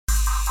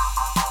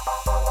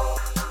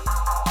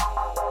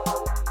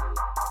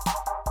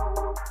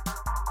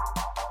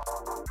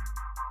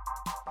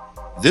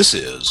This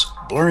is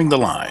Blurring the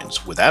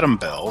Lines with Adam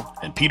Bell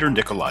and Peter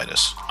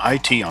Nicolaitis,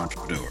 IT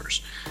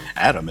entrepreneurs.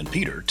 Adam and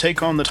Peter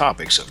take on the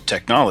topics of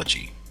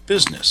technology,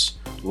 business,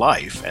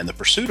 life, and the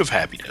pursuit of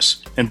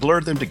happiness and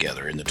blur them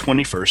together in the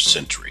 21st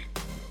century.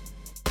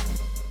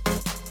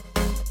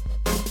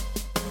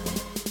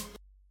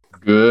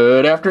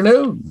 Good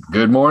afternoon,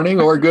 good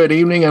morning, or good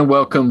evening, and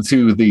welcome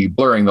to the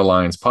Blurring the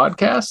Lines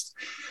podcast,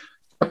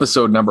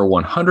 episode number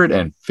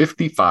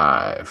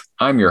 155.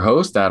 I'm your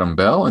host, Adam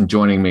Bell, and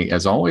joining me,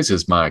 as always,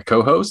 is my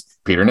co-host,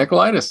 Peter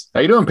Nicolaitis. How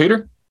you doing,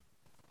 Peter?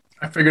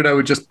 I figured I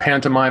would just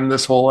pantomime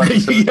this whole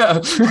episode. Yeah,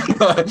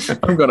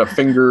 I'm going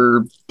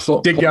to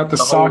dig out the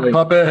sock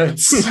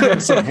puppets,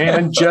 some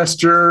hand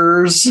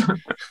gestures.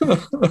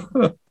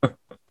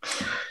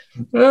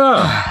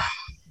 Yeah.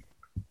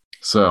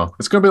 So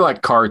it's going to be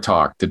like car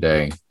talk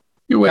today.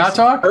 You wasted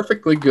a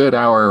perfectly good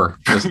hour.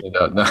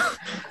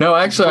 No,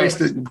 actually, I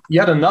wasted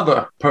yet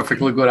another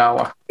perfectly good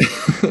hour.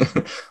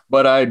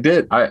 But I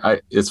did.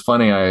 It's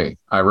funny.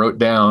 I wrote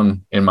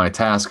down in my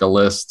task a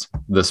list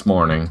this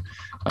morning.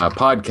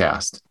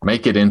 Podcast,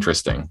 make it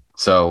interesting.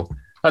 So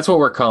that's what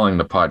we're calling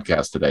the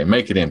podcast today.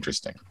 Make it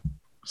interesting.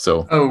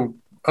 So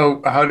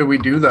how do we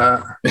do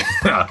that?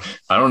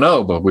 I don't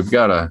know, but we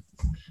got an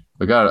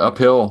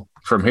uphill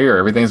from here.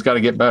 Everything's got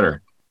to get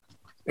better.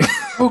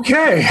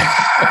 Okay,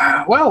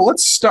 well,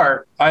 let's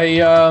start.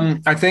 I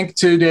think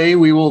today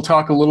we will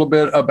talk a little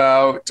bit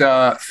about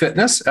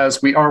fitness,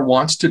 as we are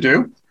wont to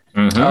do.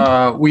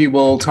 Mm-hmm. We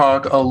will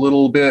talk a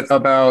little bit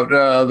about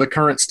the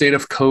current state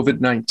of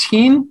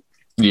COVID-19.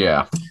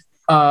 Yeah.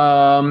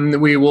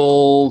 We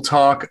will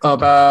talk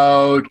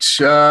about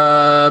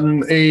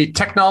a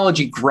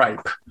technology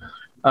gripe,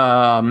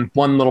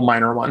 one little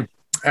minor one,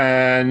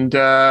 and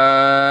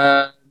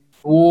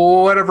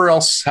whatever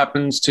else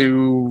happens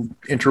to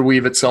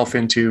interweave itself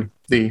into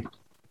the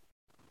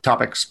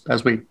topics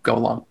as we go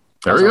along.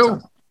 There we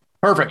go.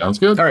 Perfect. Sounds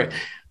good. All right.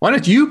 Why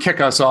don't you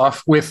kick us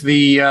off with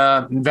the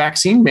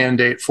vaccine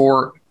mandate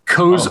for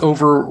COs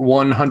over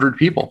 100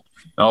 people?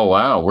 Oh,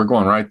 wow. We're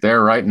going right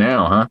there right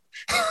now, huh?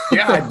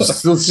 Yeah.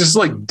 Let's just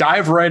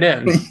dive right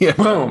in. Yeah.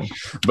 Boom.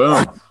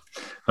 Boom.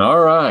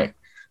 All right.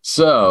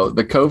 So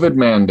the COVID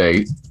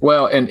mandate,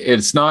 well, and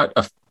it's not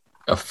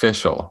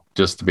official,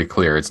 just to be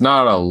clear. It's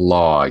not a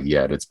law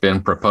yet. It's been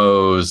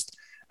proposed.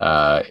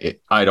 I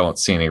don't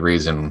see any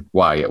reason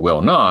why it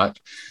will not,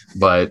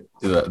 but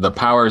the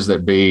powers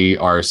that be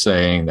are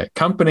saying that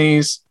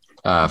companies,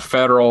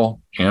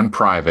 federal and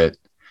private,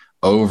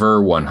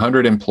 over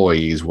 100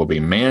 employees will be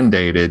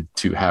mandated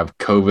to have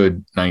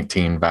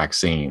COVID-19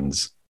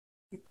 vaccines.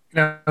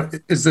 Now,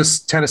 is this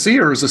Tennessee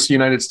or is this the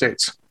United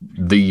States?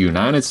 The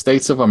United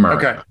States of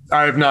America. Okay.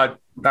 I've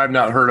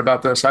not heard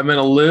about this. I've been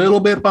a little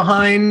bit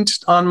behind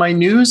on my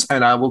news,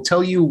 and I will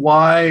tell you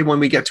why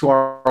when we get to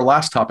our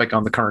last topic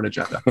on the current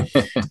agenda.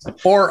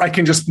 Or I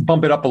can just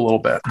bump it up a little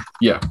bit.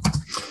 Yeah.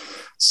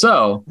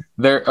 So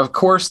there's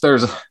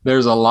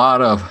a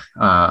lot of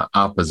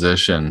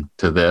opposition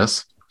to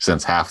this,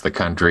 since half the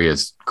country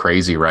is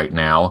crazy right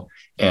now,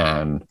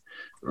 and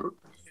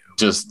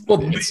just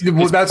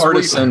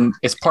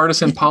it's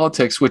partisan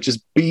politics, which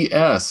is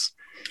BS.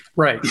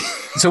 Right.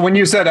 So when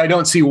you said I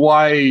don't see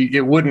why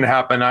it wouldn't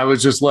happen, I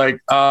was just like,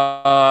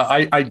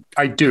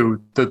 I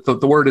do. The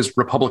word is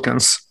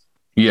Republicans.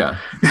 Yeah.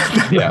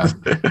 Yeah.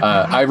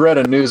 I read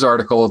a news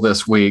article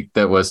this week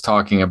that was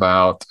talking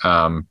about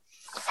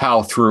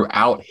how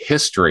throughout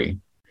history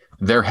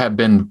there have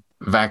been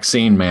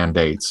vaccine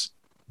mandates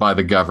by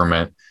the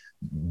government.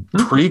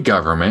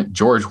 Pre-government,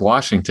 George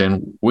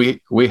Washington,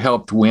 we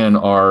helped win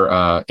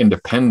our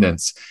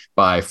independence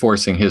by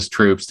forcing his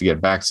troops to get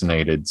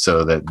vaccinated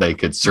so that they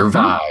could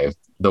survive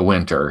the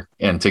winter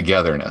and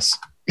togetherness.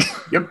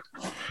 Yep.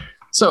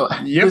 So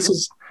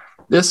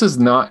this is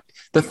not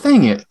the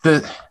thing.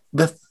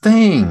 The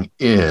thing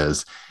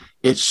is,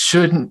 it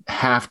shouldn't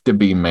have to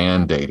be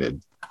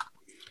mandated.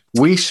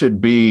 We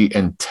should be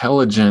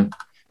intelligent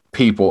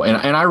people. And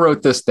I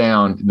wrote this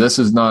down. This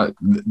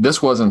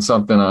wasn't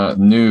something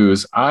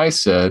news. I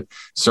said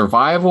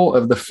survival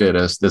of the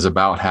fittest is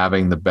about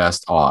having the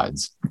best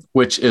odds,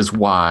 which is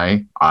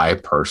why I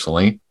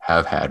personally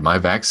have had my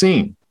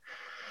vaccine.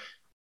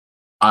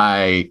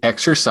 I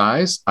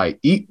exercise, I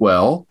eat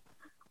well.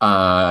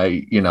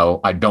 I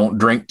don't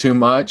drink too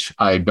much.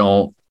 I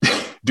don't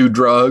do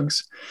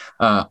drugs.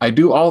 I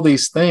do all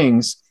these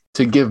things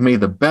to give me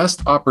the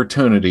best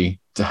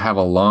opportunity to have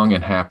a long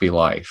and happy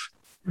life.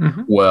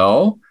 Mm-hmm.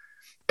 Well,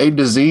 a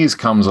disease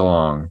comes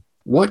along.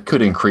 What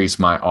could increase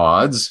my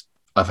odds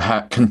of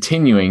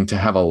continuing to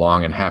have a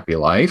long and happy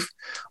life?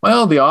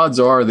 Well, the odds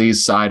are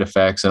these side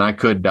effects, and I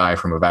could die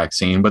from a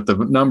vaccine, but the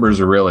numbers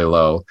are really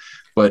low.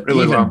 But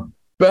even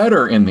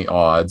better in the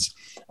odds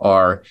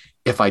are,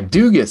 if I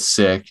do get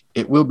sick,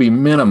 it will be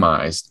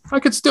minimized.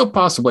 I could still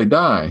possibly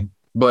die,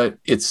 but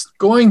it's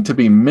going to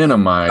be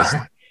minimized.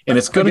 And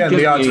it's going to give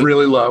the odds me,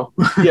 really low.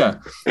 Yeah.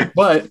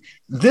 But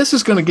this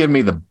is going to give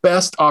me the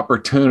best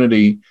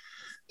opportunity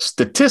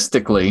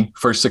statistically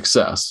for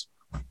success.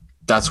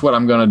 That's what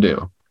I'm going to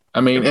do.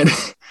 I mean, and,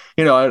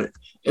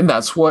 And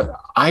that's what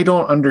I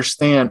don't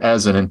understand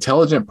as an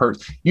intelligent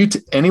person.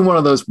 Any one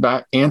of those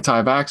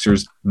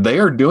anti-vaxxers, they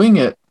are doing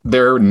it.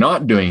 They're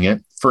not doing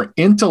it for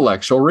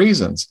intellectual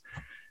reasons.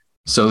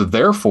 So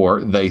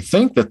therefore, they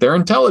think that they're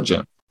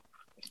intelligent.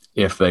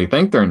 If they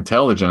think they're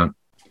intelligent,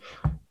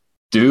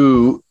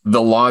 do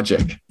the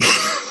logic.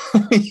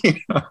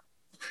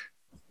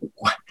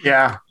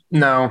 Yeah,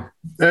 no.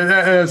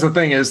 That's the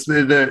thing is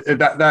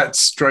that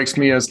strikes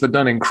me as the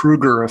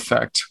Dunning-Kruger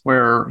effect,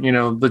 where,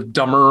 the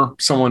dumber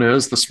someone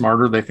is, the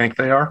smarter they think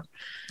they are.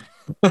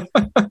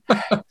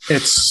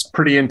 It's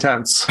pretty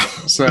intense.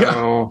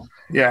 So,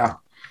 yeah.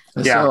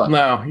 Yeah,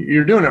 no,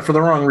 you're doing it for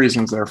the wrong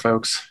reasons there,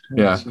 folks.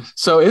 Yeah.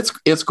 So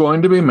it's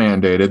going to be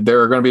mandated.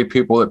 There are going to be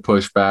people that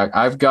push back.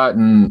 I've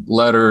gotten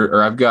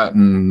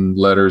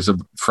letters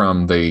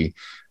from the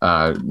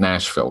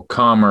Nashville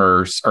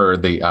Commerce, or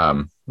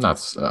the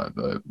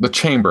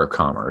Chamber of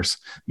Commerce,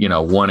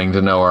 wanting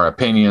to know our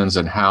opinions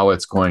and how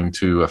it's going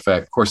to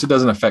affect. Of course, it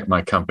doesn't affect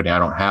my company. I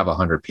don't have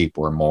 100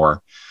 people or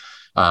more.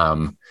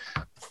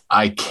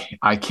 I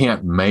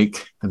can't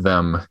make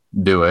them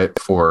do it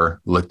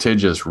for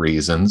litigious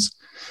reasons.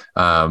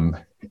 And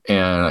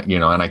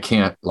I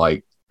can't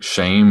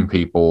shame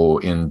people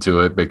into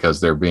it because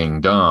they're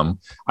being dumb.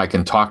 I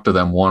can talk to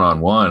them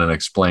one-on-one and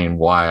explain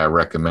why I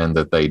recommend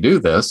that they do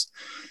this.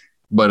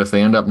 But if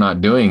they end up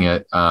not doing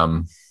it,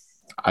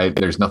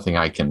 there's nothing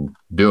I can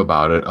do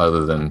about it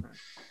other than,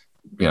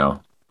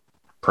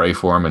 pray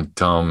for them and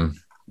tell them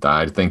that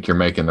I think you're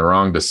making the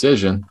wrong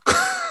decision.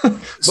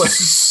 So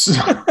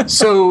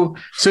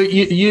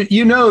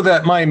you know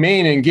that my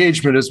main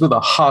engagement is with a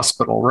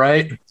hospital,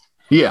 right?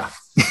 Yeah.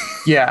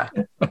 Yeah.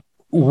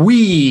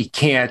 We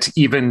can't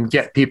even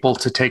get people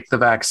to take the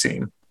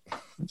vaccine.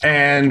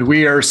 And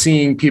we are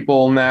seeing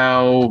people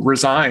now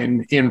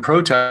resign in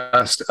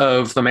protest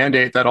of the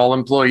mandate that all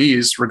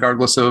employees,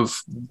 regardless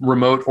of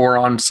remote or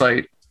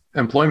on-site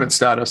employment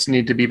status,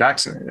 need to be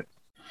vaccinated.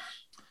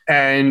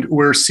 And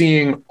we're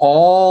seeing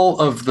all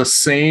of the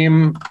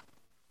same.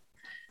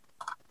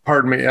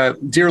 Pardon me,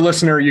 dear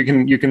listener,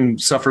 you can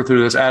suffer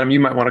through this. Adam,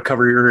 you might want to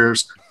cover your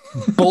ears.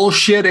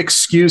 Bullshit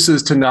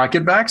excuses to not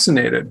get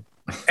vaccinated.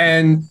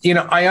 And,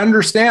 I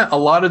understand a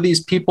lot of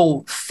these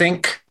people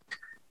think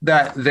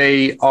that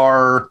they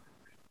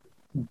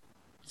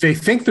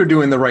think they're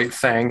doing the right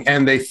thing,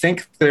 and they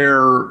think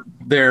their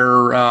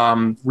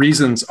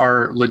reasons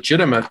are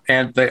legitimate,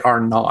 and they are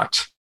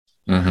not.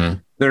 Mm-hmm.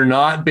 They're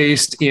not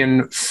based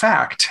in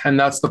fact, and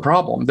that's the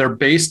problem. They're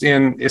based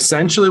in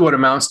essentially what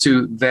amounts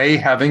to they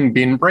having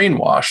been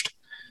brainwashed.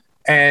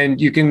 And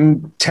you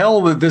can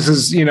tell that this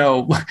is, you're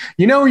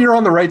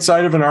on the right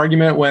side of an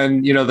argument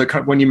when,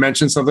 when you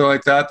mention something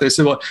like that. They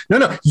say, well,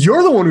 no,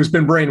 you're the one who's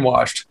been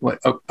brainwashed. Like,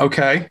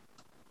 okay.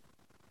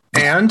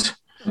 And,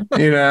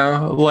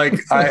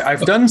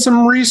 I've done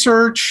some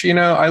research,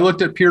 I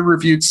looked at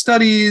peer-reviewed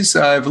studies.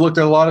 I've looked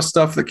at a lot of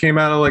stuff that came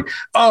out of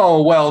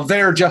oh, well,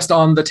 they're just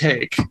on the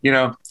take,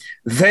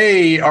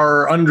 they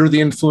are under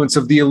the influence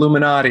of the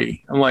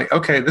Illuminati. I'm like,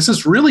 okay, this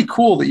is really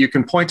cool that you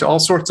can point to all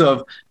sorts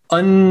of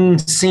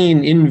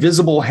unseen,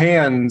 invisible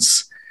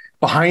hands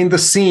behind the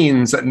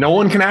scenes that no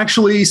one can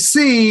actually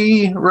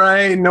see,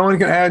 right? No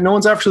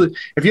one's actually,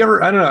 have you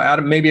ever, I don't know,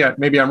 Adam, maybe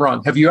I'm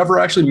wrong. Have you ever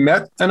actually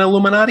met an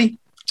Illuminati?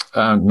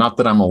 Not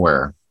that I'm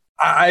aware.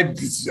 I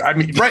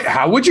mean, right.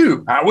 How would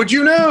you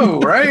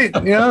know? Right.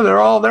 They're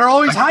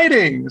always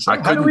hiding. So I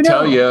couldn't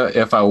tell you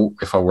if I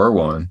were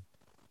one.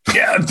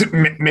 Yeah.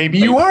 Maybe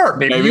you are.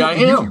 Maybe I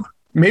am.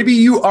 Maybe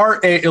you are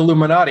a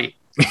Illuminati.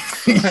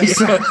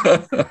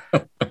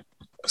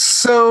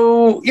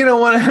 So,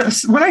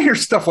 when I hear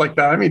stuff like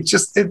that, I mean,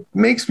 it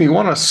makes me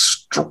want to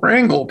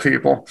strangle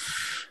people.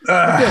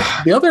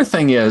 The other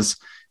thing is,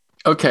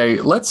 okay,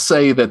 let's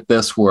say that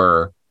this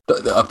were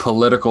a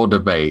political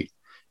debate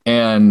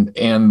and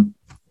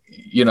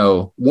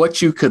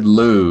what you could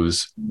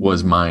lose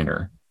was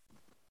minor.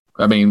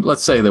 I mean,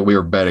 let's say that we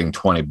were betting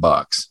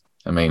 $20.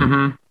 I mean,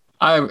 mm-hmm.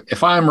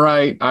 If I'm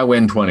right, I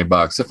win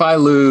 $20. If I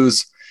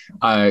lose,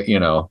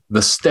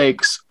 the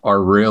stakes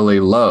are really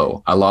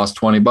low. I lost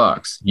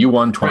 $20. You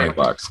won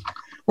 $20.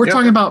 We're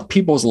talking about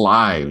people's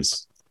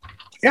lives.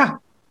 Yeah.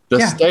 The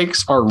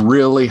stakes are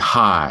really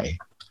high.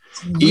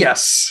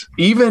 Yes.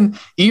 Even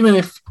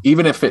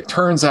if it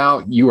turns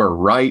out you are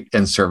right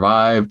and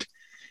survived,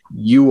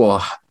 you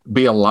will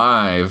be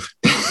alive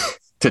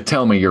to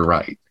tell me you're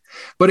right.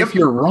 But if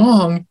you're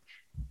wrong,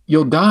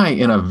 you'll die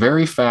in a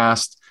very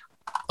fast,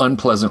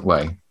 unpleasant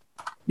way.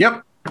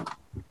 Yep.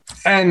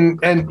 And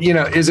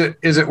is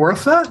it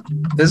worth that?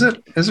 Is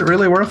it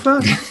really worth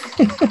that?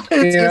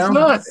 It's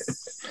not.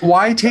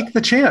 Why take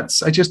the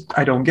chance? I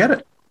don't get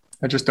it.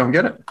 I just don't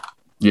get it.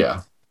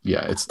 Yeah.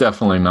 Yeah. It's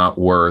definitely not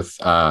worth,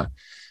 like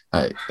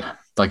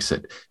I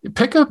said,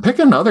 pick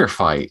another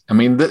fight. I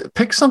mean,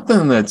 pick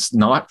something that's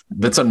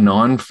a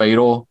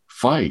non-fatal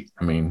fight.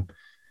 I mean,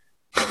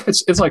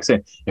 it's like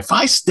saying, if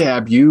I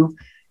stab you,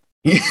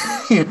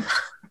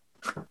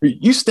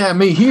 you stab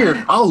me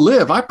here, I'll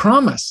live. I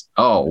promise.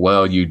 Oh,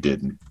 well, you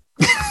didn't.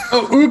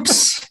 Oh,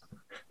 oops.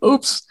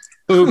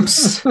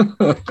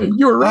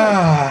 You're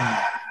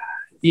right.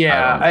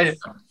 I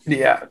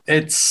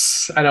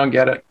don't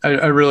get it.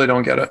 I really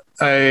don't get it.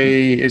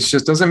 It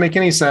just doesn't make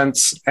any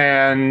sense.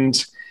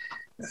 And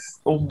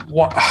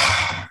what,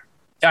 I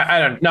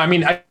don't know. I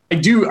mean, I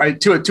do,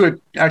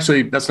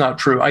 actually, that's not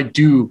true. I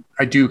do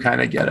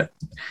kind of get it.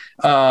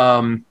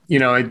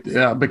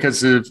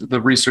 Because of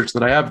the research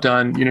that I have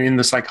done, in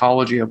the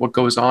psychology of what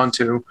goes on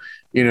to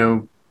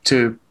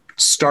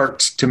start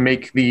to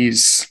make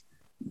these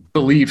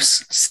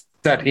beliefs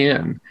set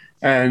in.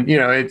 And,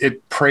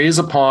 it preys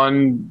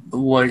upon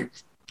like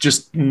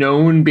just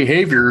known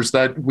behaviors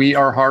that we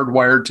are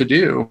hardwired to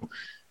do.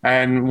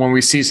 And when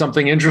we see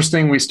something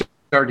interesting, we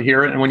start to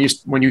hear it. And when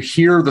you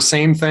hear the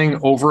same thing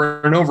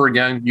over and over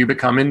again, you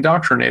become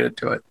indoctrinated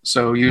to it.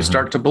 So you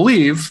start to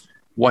believe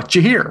what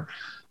you hear.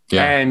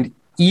 Yeah. And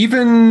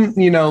even,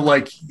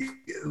 like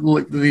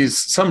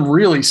some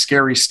really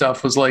scary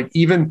stuff was like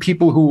even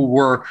people who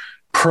were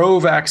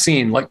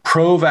pro-vaccine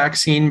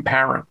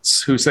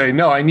parents who say,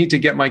 no, I need to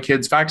get my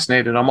kids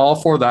vaccinated. I'm all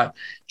for that.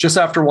 Just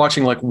after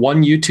watching like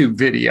one YouTube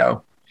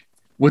video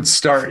would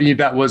start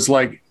that was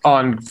like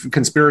on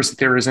conspiracy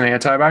theories and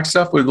anti-vax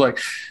stuff would like,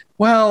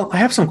 well, I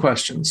have some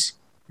questions,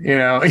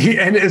 and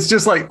it's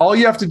just like, all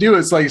you have to do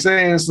is like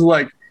saying is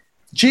like,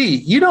 gee,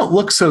 you don't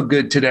look so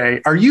good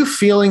today. Are you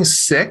feeling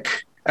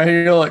sick? And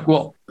you're like,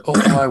 well,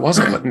 I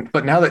wasn't,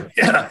 but now that,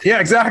 yeah,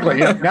 exactly.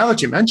 Yeah, now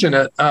that you mention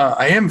it,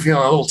 I am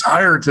feeling a little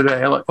tired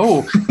today. I'm like,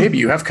 oh, maybe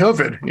you have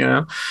COVID,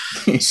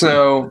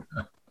 So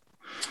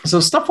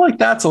stuff like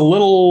that's a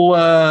little,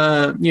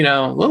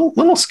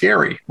 little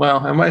scary. Well,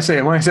 when I say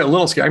a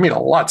little scary, I mean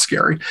a lot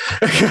scary.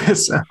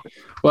 So.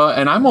 Well,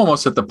 and I'm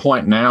almost at the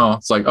point now.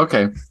 It's like,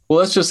 okay, well,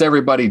 let's just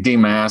everybody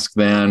demask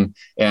then,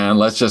 and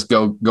let's just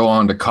go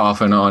on to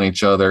coughing on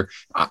each other.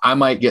 I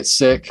might get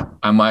sick,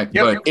 but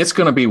it's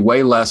going to be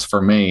way less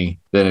for me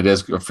than it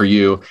is for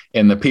you.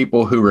 And the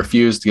people who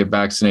refuse to get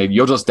vaccinated,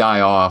 you'll just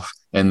die off,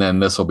 and then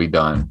this will be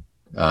done.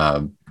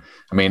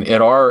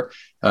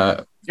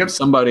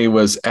 Somebody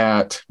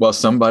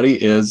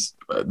is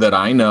that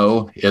I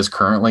know is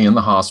currently in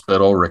the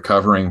hospital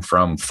recovering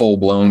from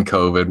full-blown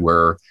COVID,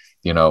 where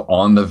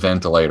on the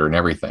ventilator and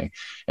everything.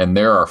 And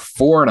there are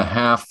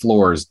 4.5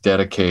 floors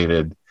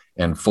dedicated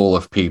and full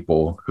of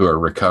people who are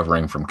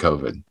recovering from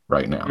COVID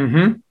right now.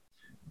 Mm-hmm.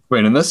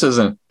 Wait, and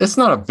it's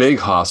not a big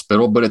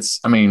hospital, but it's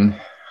not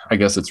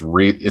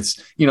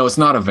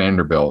a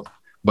Vanderbilt,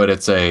 but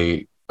it's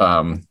a,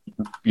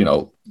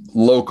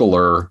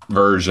 localer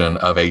version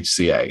of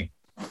HCA.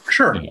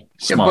 Sure.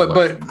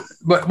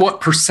 But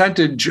what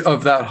percentage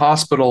of that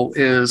hospital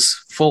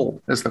is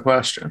full is the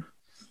question.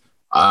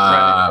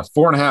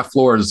 4.5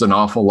 floors is an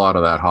awful lot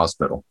of that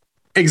hospital.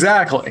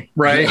 Exactly.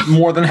 Right. Yeah.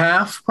 More than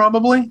half,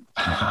 probably.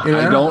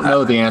 I don't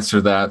know the answer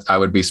to that. I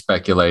would be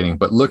speculating,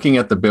 but looking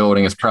at the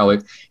building, it's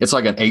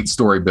like an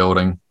 8-story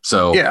building.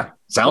 So yeah,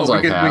 sounds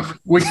like half.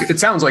 It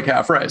sounds like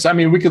half, right? So, I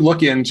mean, we could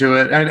look into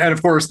it. And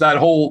of course,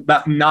 that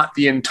not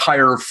the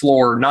entire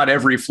floor, not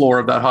every floor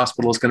of that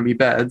hospital is going to be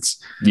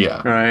beds.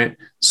 Yeah. Right.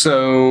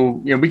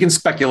 So, we can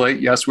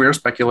speculate. Yes, we are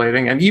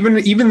speculating. And even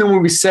then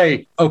when we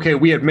say, okay,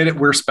 we admit it,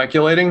 we're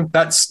speculating,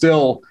 that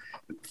still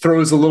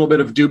throws a little bit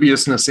of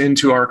dubiousness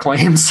into our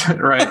claims,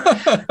 right?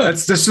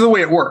 That's just the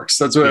way it works.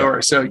 That's the way it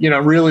works. So,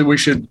 really we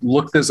should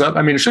look this up.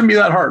 I mean, it shouldn't be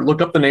that hard.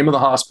 Look up the name of the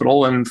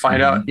hospital and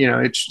find out,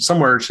 it's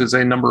somewhere it should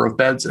say number of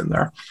beds in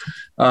there.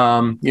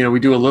 We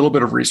do a little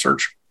bit of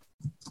research.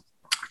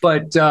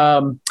 But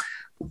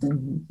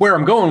where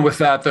I'm going with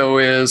that, though,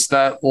 is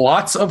that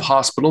lots of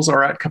hospitals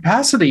are at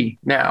capacity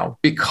now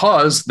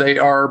because they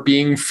are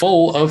being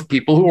full of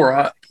people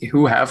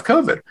who have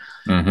COVID.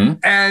 Mm-hmm.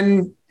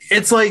 And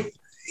it's like,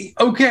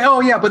 okay,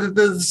 oh yeah, but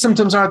the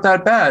symptoms aren't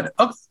that bad.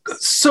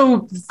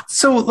 So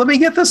let me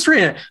get this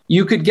straight.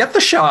 You could get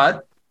the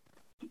shot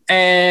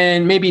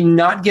and maybe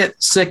not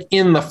get sick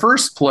in the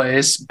first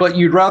place, but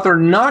you'd rather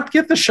not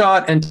get the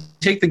shot and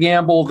take the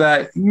gamble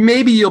that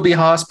maybe you'll be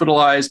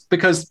hospitalized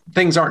because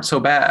things aren't so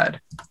bad.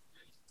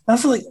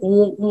 That's like,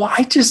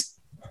 why just...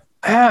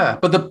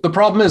 But the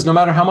problem is, no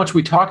matter how much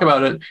we talk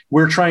about it,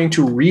 we're trying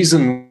to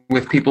reason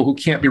with people who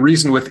can't be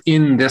reasoned with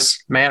in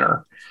this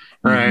manner,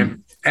 right?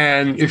 Mm-hmm.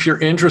 And if you're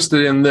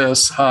interested in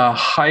this,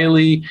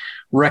 highly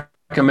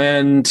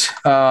recommend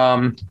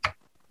the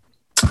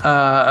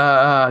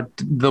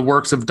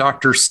works of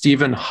Dr.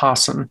 Stephen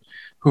Hassan,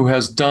 who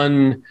has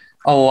done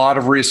a lot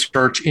of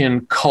research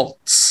in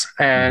cults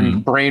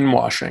and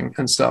brainwashing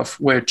and stuff,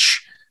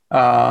 which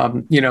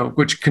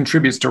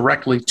contributes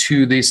directly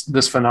to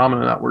this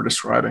phenomenon that we're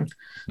describing.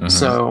 Mm-hmm.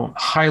 So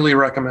highly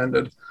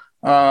recommended.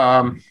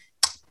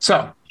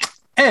 So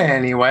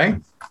anyway,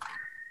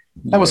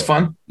 that was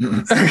fun.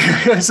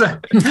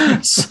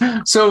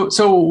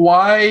 So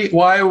why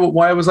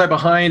was I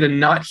behind and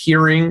not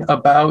hearing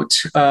about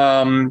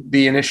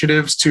the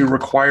initiatives to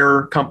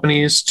require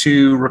companies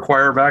to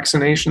require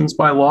vaccinations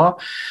by law?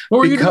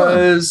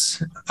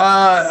 Because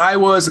I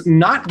was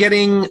not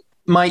getting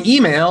my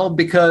email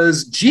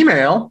because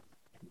Gmail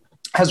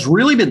has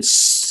really been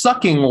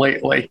sucking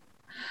lately.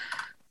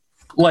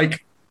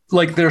 Like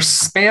their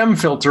spam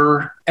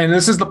filter, and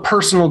this is the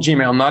personal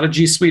Gmail, not a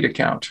G Suite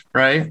account,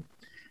 right?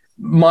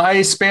 my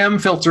spam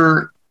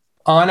filter,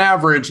 on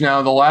average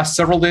now, the last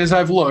several days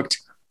I've looked,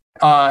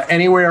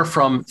 anywhere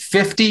from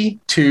 50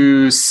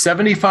 to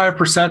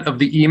 75% of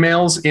the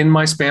emails in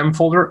my spam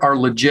folder are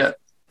legit.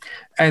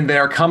 And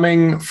they're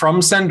coming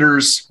from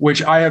senders,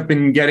 which I have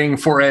been getting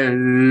for a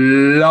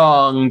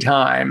long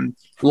time,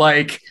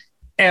 like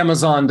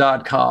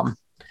Amazon.com.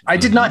 I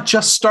did not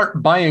just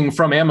start buying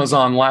from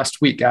Amazon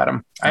last week,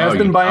 Adam. I have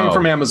been buying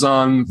from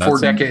Amazon for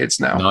decades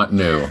now. Not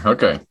new.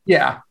 Okay.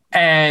 Yeah.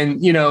 And,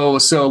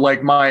 so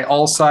like my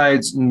All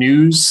Sides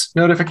news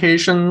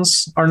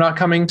notifications are not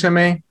coming to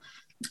me.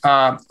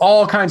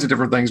 All kinds of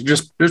different things,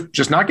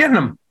 just not getting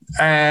them.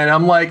 And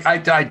I'm like,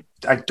 I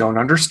don't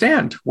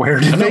understand. Where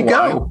did they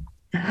go?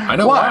 I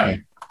know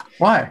why.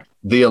 Why?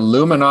 The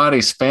Illuminati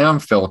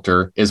spam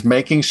filter is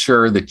making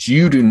sure that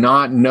you do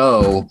not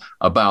know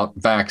about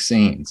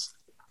vaccines.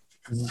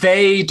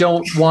 They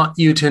don't want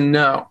you to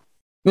know.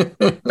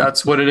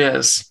 That's what it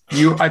is.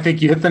 I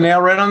think you hit the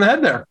nail right on the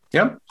head there.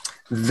 Yep.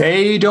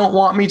 They don't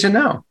want me to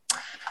know.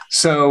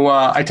 So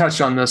I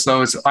touched on this,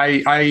 though.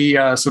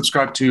 I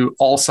subscribe to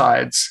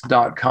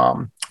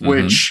allsides.com,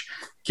 which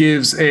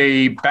gives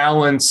a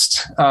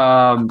balanced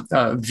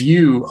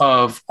view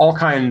of all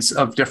kinds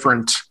of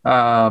different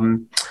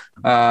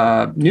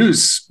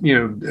news,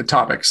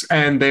 topics.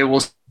 And they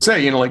will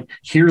say, like,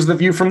 here's the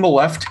view from the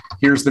left,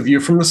 here's the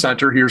view from the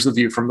center, here's the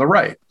view from the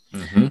right.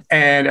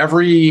 And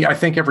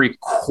every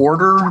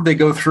quarter they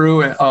go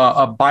through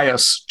a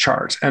bias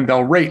chart, and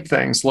they'll rate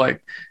things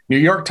like New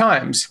York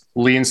Times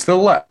leans to the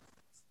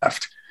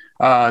left,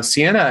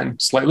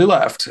 CNN slightly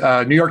left,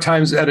 New York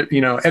Times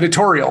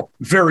editorial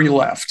very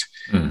left,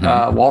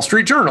 Wall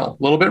Street Journal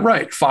a little bit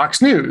right,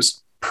 Fox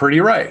News pretty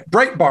right,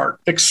 Breitbart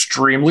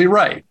extremely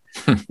right.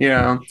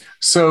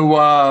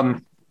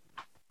 So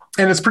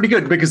and it's pretty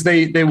good because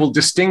they will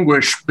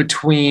distinguish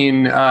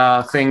between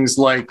things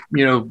like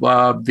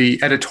the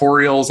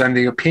editorials and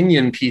the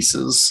opinion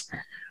pieces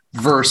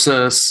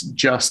versus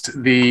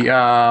just the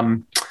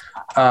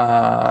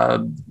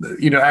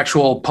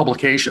actual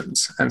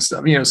publications and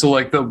stuff. So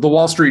like the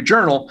Wall Street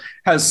Journal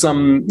has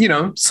some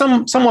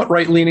somewhat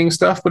right-leaning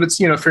stuff, but it's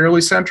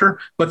fairly center.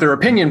 But their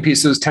opinion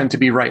pieces tend to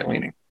be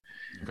right-leaning.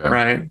 Okay.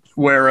 Right.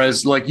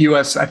 Whereas like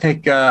US, I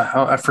think,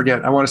 I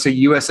forget, I want to say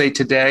USA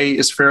Today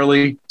is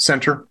fairly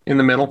center in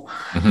the middle.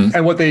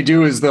 And what they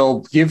do is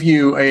they'll give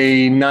you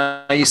a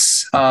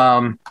nice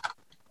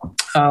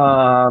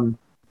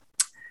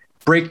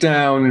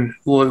breakdown.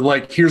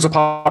 Like, here's a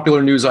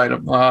popular news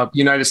item.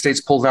 United States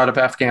pulls out of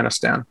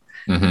Afghanistan.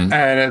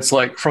 And it's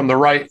like from the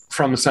right,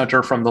 from the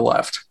center, from the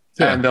left.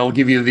 Yeah. And they'll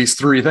give you these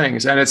three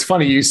things. And it's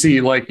funny, you see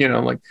like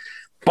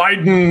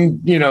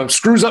Biden,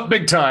 screws up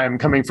big time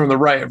coming from the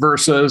right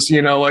versus,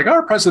 like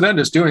our president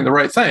is doing the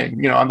right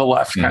thing, on the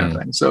left kind of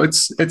thing. So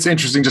it's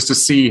interesting just to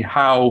see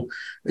how,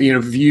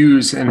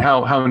 views and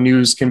how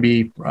news can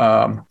be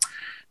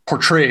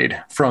portrayed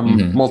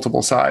from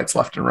multiple sides,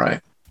 left and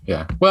right.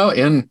 Yeah. Well,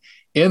 in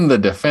the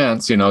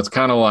defense, it's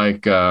kind of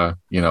like, a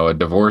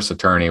divorce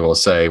attorney will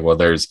say, well,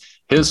 there's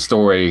his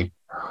story,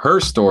 her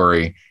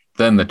story,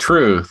 then the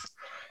truth.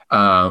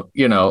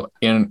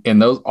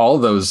 In all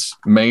those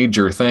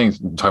major things,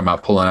 I'm talking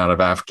about pulling out of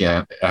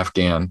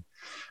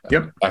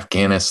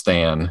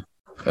Afghanistan.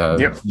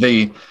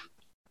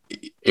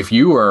 If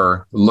you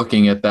are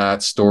looking at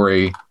that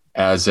story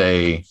as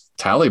a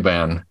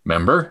Taliban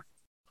member,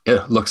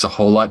 it looks a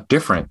whole lot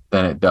different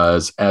than it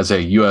does as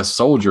a U.S.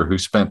 soldier who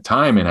spent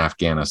time in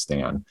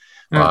Afghanistan,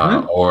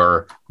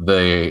 or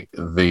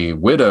the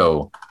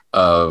widow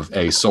of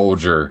a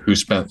soldier who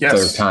spent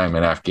their time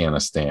in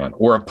Afghanistan,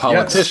 or a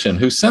politician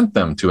who sent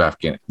them to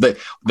Afghanistan.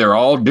 They're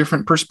all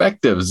different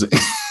perspectives.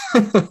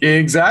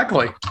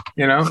 Exactly.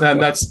 And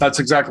that's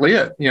exactly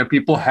it.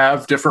 People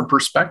have different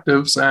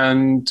perspectives,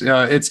 and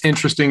it's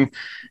interesting.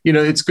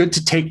 It's good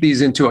to take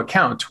these into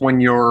account when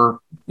you're,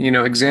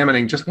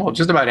 examining just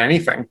about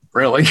anything,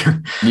 really.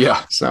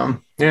 Yeah. So,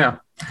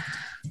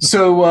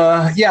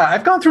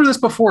 I've gone through this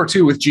before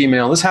too with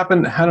Gmail. This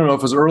happened, I don't know if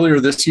it was earlier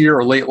this year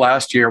or late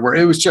last year, where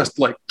it was just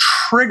like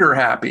trigger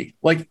happy.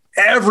 Like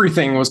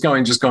everything was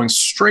going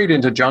straight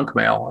into junk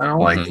mail. And I'm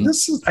like,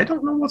 I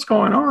don't know what's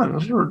going on.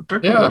 This is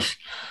ridiculous.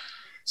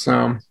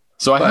 Yeah.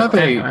 So I have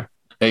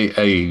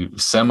a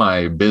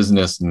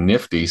semi-business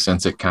nifty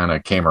since it kind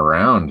of came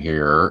around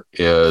here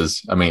is,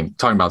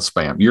 talking about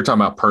spam. You're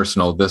talking about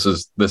personal. This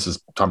is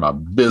talking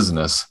about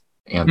business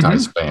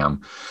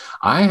anti-spam.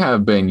 I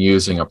have been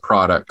using a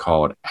product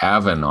called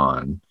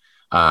Avanon,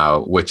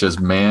 which is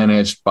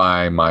managed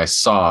by my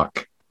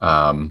SOC,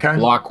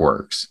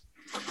 Blockworks.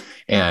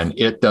 And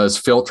it does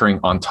filtering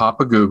on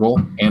top of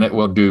Google, and it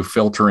will do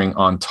filtering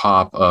on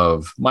top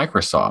of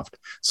Microsoft.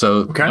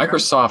 So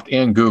Microsoft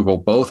and Google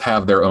both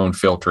have their own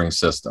filtering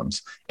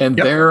systems, and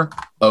they're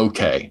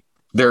okay.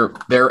 They're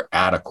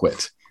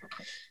adequate.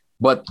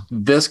 But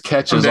this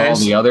catches all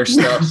the other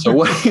stuff. So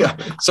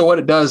what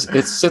it does,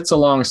 it sits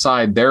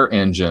alongside their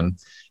engine,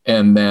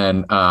 and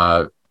then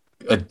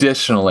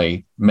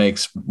additionally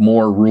makes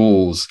more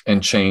rules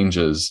and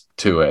changes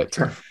to it.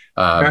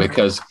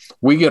 Because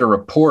we get a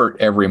report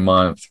every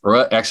month,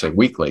 or actually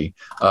weekly,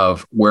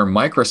 of where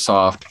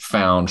Microsoft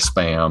found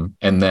spam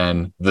and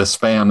then the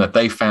spam that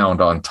they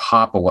found on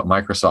top of what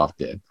Microsoft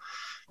did.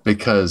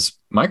 Because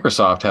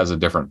Microsoft has a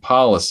different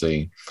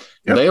policy.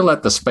 Yep. They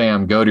let the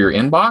spam go to your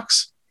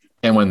inbox,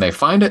 and when they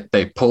find it,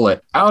 they pull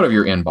it out of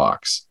your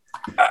inbox.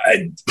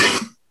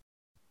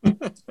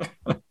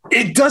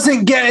 It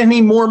doesn't get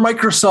any more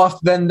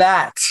Microsoft than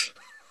that.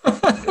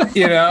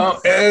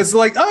 It's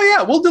like, oh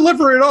yeah, we'll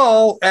deliver it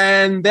all,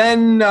 and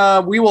then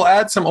we will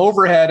add some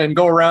overhead and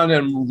go around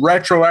and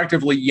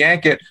retroactively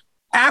yank it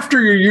after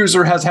your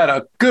user has had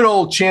a good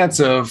old chance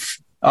of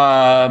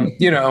clicking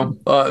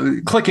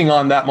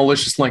on that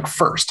malicious link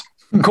first.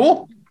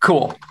 Cool.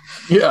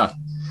 Yeah.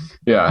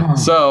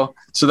 So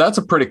that's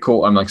a pretty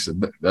cool. I'm like,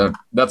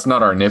 that's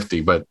not our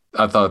Nifty, but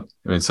I thought,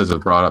 since it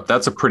was brought up,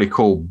 that's a pretty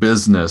cool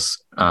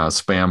business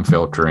spam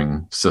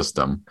filtering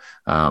system.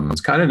 It's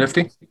kind of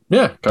nifty.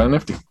 Yeah, kind of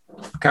nifty.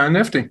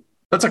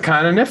 That's a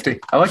kind of nifty.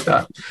 I like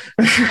that.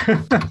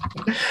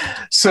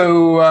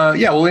 So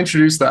we'll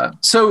introduce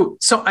that. So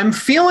I'm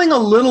feeling a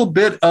little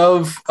bit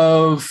of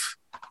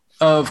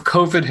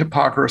COVID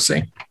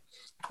hypocrisy.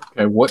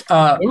 Okay, what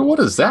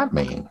does that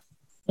mean?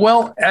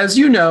 Well, as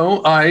you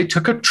know, I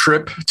took a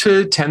trip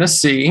to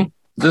Tennessee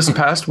this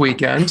past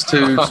weekend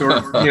to sort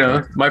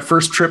of, my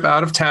first trip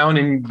out of town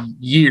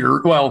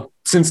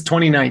since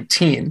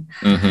 2019.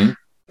 Mm-hmm.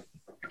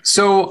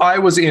 So I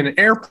was in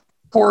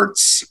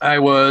airports, I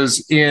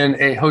was in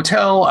a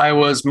hotel, I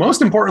was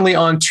most importantly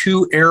on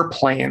 2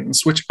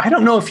 airplanes, which I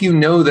don't know if you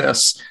know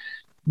this,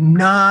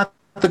 not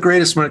the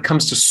greatest when it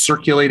comes to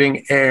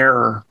circulating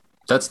air.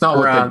 That's not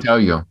what they tell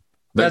you.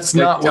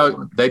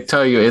 They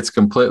tell you it's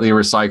completely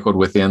recycled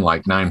within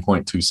like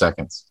 9.2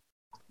 seconds.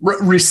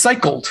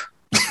 Recycled,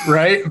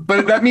 right?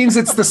 But that means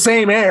it's the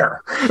same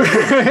air.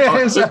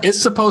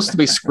 It's supposed to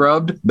be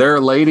scrubbed. There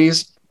are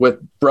ladies with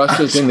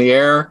brushes in the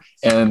air,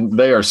 and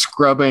they are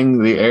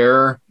scrubbing the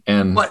air.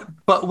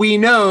 But we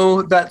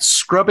know that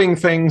scrubbing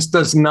things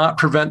does not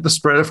prevent the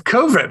spread of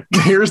COVID.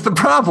 Here's the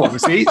problem.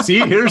 See,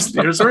 here's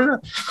where.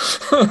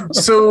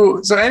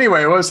 So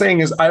anyway, what I was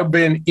saying is I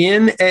was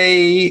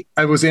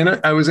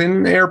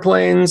in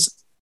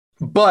airplanes,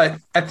 but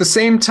at the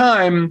same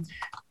time,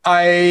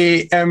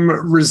 I am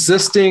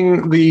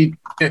resisting the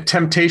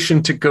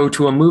temptation to go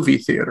to a movie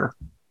theater.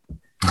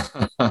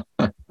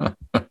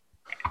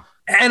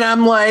 And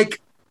I'm like,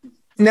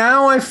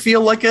 now I feel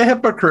like a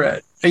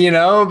hypocrite.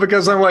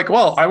 Because I'm like,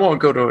 well, I won't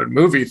go to a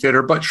movie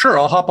theater, but sure,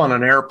 I'll hop on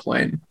an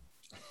airplane.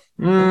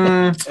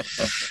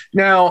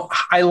 Now,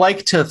 I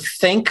like to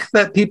think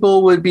that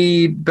people would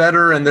be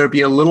better and there'd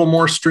be a little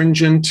more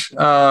stringent,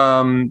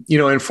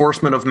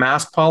 enforcement of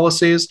mask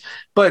policies.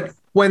 But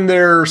when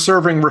they're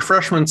serving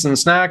refreshments and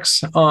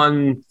snacks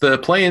on the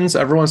planes,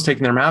 everyone's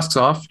taking their masks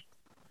off.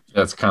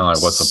 That's kind of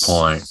like, what's the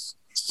point?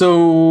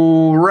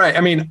 So, right.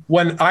 I mean,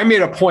 when I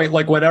made a point,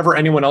 like whenever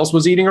anyone else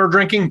was eating or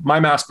drinking,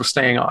 my mask was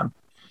staying on.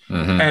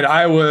 Mm-hmm. And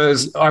I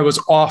was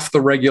off the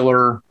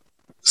regular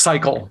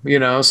cycle,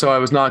 so I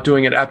was not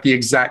doing it at the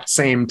exact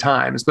same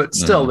times, but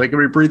still they could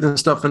be breathing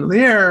stuff into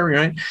the air,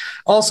 right?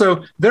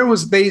 Also,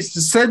 they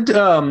said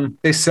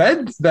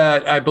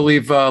that I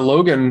believe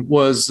Logan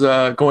was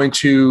going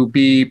to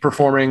be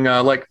performing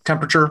like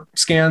temperature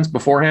scans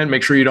beforehand,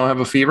 make sure you don't have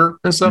a fever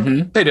and stuff.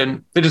 Mm-hmm. They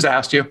didn't. They just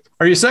asked you,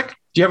 are you sick?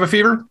 Do you have a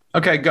fever?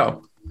 Okay,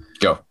 go.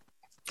 Yeah.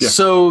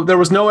 So there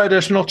was no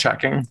additional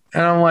checking.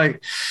 And I'm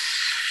like,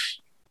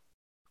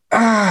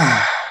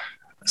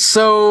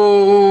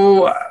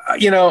 So,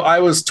 I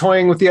was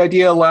toying with the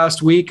idea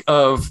last week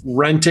of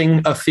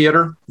renting a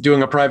theater,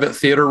 doing a private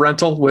theater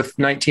rental with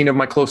 19 of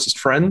my closest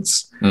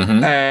friends.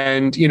 Mm-hmm.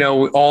 And,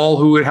 all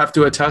who would have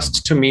to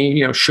attest to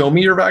me, show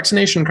me your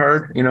vaccination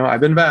card.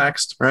 I've been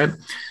vaxxed, right?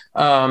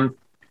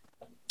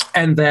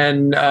 And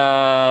then,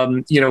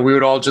 we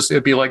would all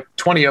it'd be like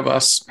 20 of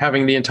us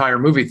having the entire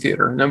movie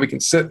theater. And then we can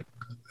sit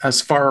as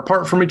far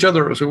apart from each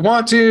other as we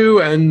want to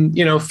and,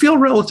 feel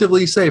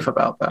relatively safe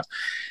about that.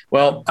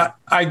 Well,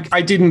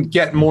 I didn't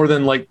get more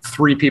than like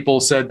 3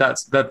 people said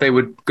that they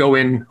would go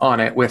in on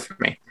it with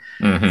me.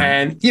 Mm-hmm.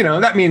 And,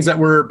 that means that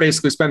we're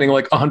basically spending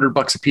like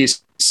 $100 a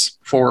piece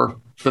for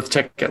the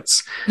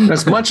tickets. And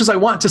as much as I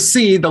want to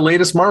see the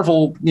latest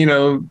Marvel,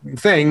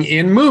 thing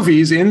in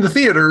movies, in the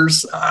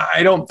theaters,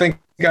 I don't think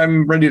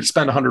I'm ready to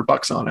spend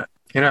 $100 on it,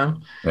 Yeah.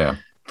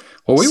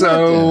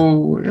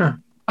 Well,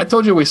 I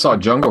told you we saw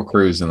Jungle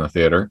Cruise in the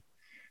theater.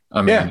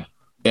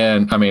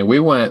 We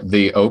went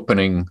the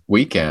opening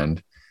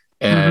weekend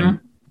and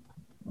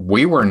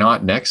we were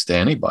not next to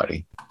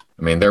anybody.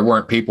 There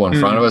weren't people in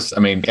front of us.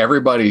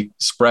 Everybody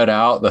spread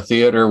out. The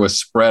theater was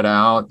spread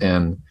out.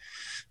 And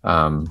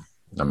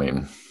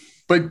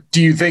but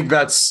do you think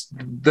that's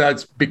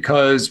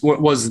because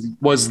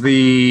was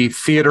the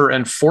theater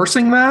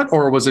enforcing that,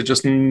 or was it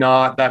just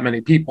not that many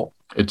people?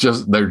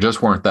 There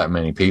just weren't that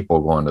many people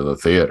going to the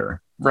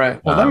theater.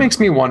 Right. Well, that makes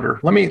me wonder.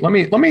 Let me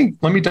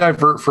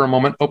divert for a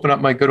moment. Open up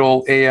my good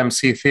old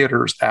AMC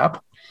Theaters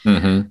app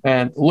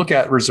and look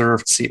at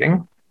reserved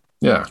seating.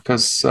 Yeah,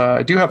 because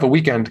I do have a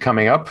weekend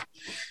coming up.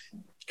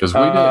 Because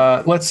we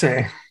did. Let's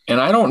see. And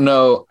I don't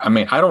know. I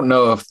mean, I don't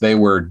know if they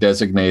were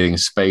designating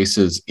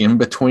spaces in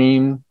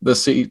between the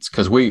seats,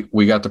 because we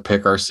got to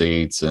pick our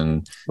seats,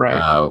 and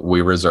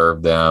we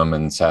reserved them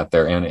and sat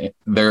there. And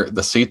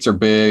the seats are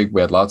big. We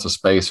had lots of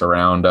space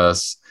around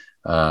us.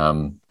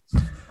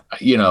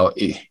 You know,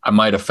 I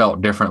might have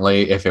felt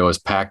differently if it was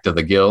packed to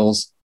the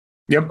gills.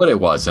 Yep, but it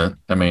wasn't.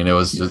 I mean, it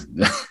was just.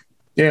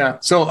 Yeah.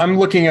 So I'm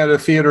looking at a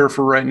theater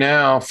for right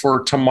now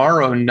for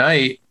tomorrow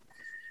night.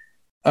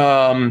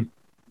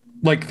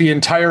 Like the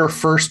entire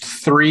first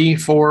 3,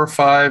 4,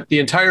 5, the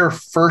entire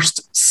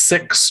first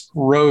 6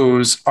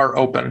 rows are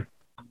open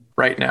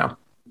right now.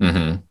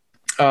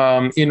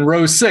 Mm-hmm. In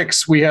row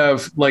 6, we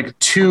have like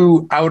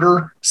 2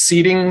 outer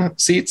seating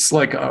seats,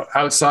 like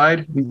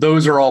outside.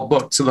 Those are all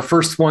booked. So the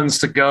first ones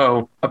to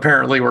go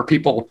apparently were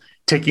people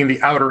taking the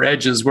outer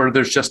edges where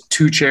there's just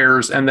 2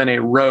 chairs and then a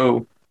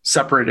row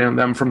separating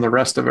them from the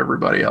rest of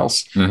everybody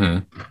else.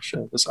 Mm-hmm.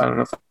 I don't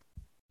know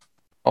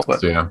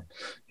if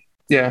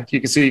yeah,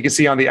 you can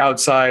see on the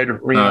outside,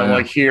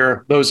 like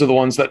here, those are the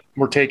ones that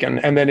were taken.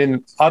 And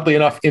then oddly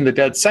enough, in the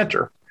dead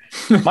center,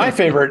 my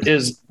favorite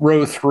is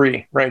row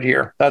 3 right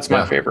here. That's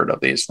my favorite of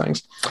these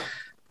things.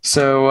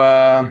 So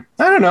I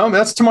don't know.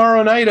 That's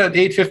tomorrow night at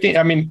 8:15.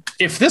 I mean,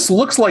 if this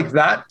looks like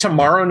that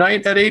tomorrow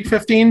night at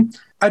 8:15,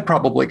 I'd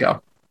probably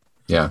go.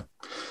 Yeah.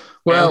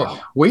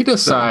 Well, we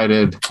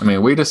decided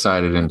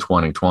in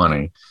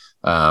 2020,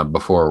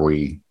 before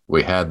we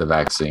had the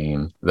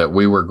vaccine, that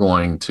we're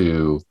going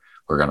to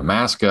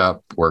mask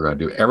up. We're going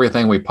to do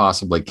everything we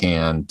possibly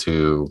can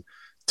to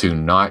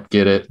not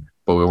get it,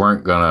 but we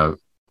weren't going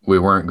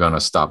to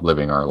stop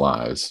living our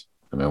lives.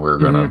 I mean, we were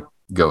going to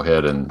go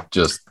ahead and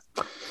just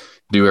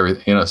do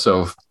everything,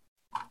 so,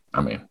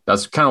 I mean,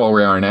 that's kind of where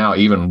we are now,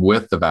 even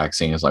with the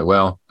vaccine. It's like,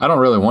 well, I don't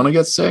really want to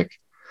get sick.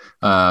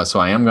 So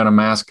I am going to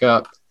mask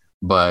up,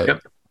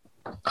 but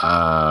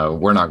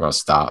we're not going to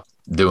stop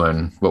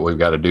doing what we've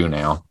got to do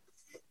now.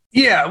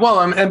 Yeah.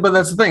 Well, but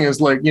that's the thing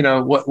is, like,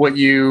 what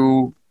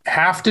you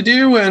have to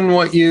do and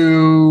what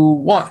you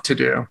want to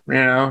do,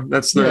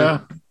 that's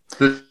the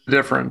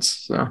difference.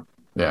 So,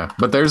 yeah,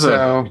 but there's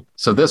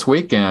so this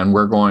weekend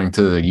we're going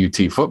to the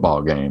UT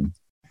football game.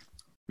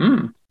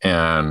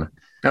 And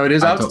it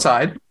is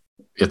outside.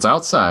 It's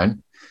outside.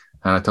 And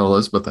I told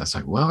Elizabeth, I was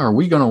like, well, are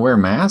we going to wear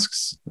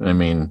masks? I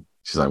mean,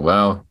 she's like,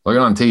 well,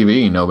 looking on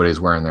TV, nobody's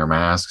wearing their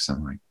masks.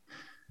 I'm like,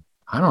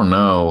 I don't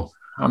know.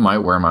 I might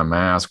wear my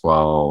mask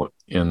while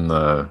in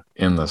the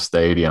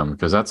stadium,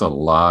 because that's a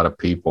lot of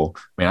people.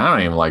 I mean, I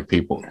don't even like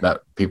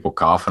people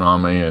coughing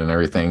on me and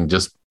everything,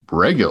 just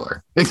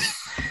regular.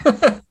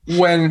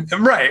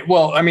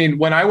 Well, I mean,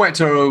 when I went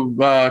to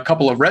a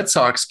couple of Red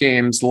Sox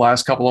games the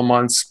last couple of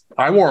months,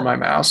 I wore my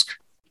mask.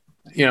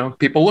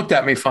 People looked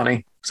at me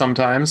funny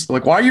sometimes. They're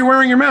like, why are you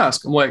wearing your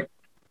mask? I'm like,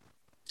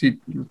 do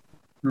you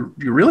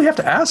really have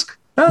to ask?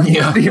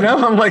 Yeah.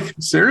 I'm like,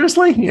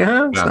 seriously?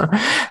 Yeah. So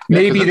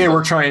maybe they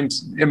were trying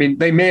to,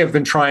 they may have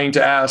been trying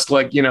to ask,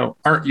 like,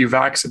 aren't you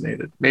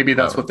vaccinated? Maybe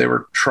that's what they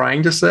were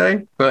trying to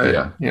say, but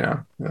I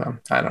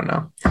don't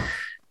know.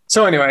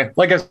 So anyway,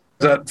 like I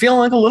said, feeling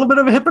like a little bit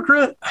of a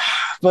hypocrite,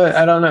 but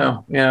I don't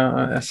know.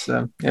 That's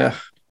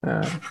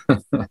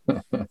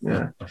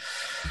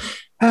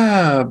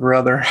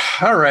brother.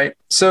 All right.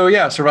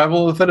 So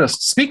survival of the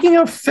fittest. Speaking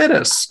of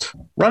fittest,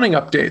 running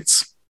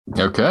updates.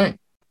 Okay.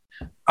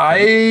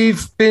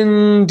 I've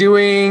been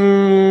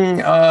doing,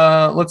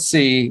 let's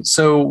see.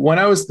 So when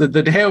I was the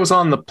day I was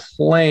on the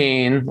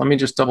plane, let me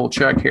just double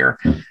check here.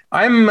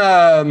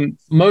 I'm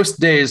most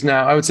days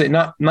now, I would say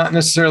not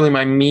necessarily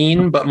my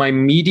mean, but my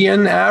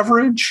median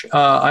average.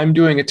 I'm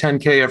doing a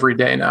 10K every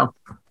day now.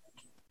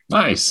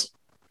 Nice.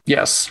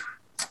 Yes.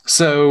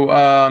 So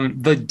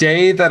the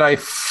day that I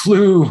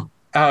flew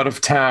out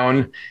of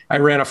town, I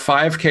ran a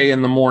 5K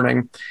in the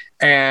morning.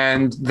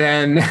 And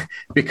then,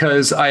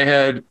 because I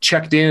had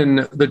checked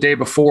in the day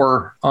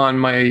before on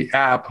my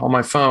app on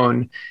my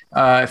phone,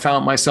 I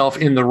found myself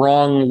in the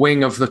wrong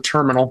wing of the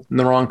terminal, in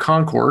the wrong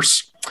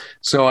concourse.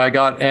 So I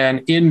got an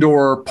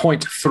indoor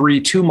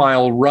 0.32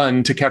 mile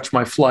run to catch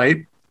my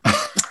flight.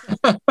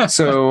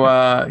 So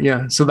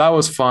that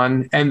was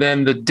fun. And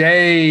then the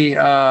day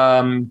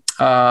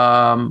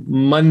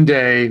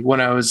Monday,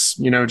 when I was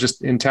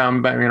just in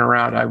town banging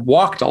around, I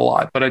walked a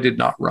lot, but I did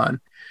not run.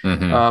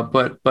 Mm-hmm.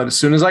 But as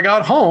soon as I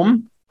got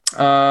home,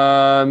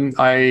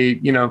 I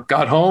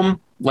got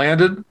home,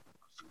 landed,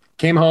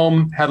 came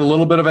home, had a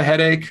little bit of a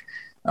headache,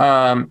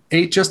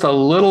 ate just a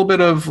little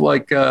bit of I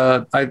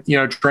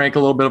drank a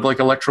little bit of like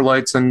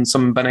electrolytes and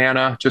some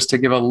banana just to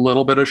give a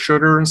little bit of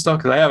sugar and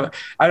stuff. Because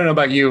I don't know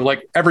about you,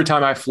 like every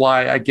time I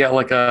fly, I get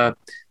like a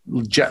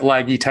jet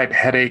laggy type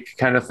headache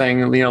kind of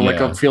thing,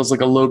 it feels like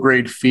a low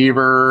grade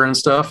fever and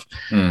stuff.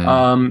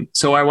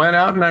 So I went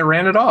out and I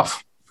ran it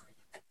off.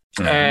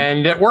 Mm-hmm.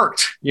 And it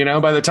worked.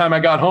 By the time I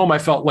got home, I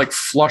felt like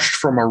flushed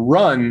from a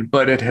run,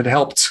 but it had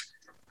helped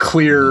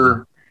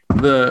clear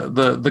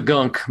the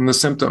gunk and the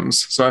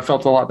symptoms. So I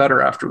felt a lot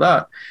better after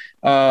that.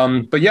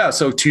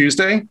 So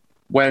Tuesday,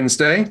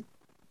 Wednesday,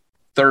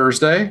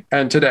 Thursday,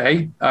 and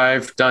today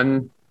I've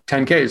done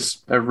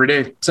 10Ks every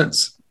day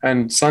since.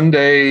 And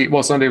Sunday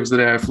was the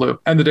day I flew.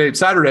 And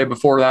Saturday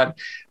before that,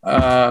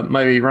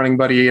 my running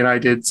buddy and I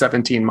did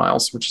 17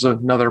 miles, which is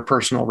another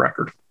personal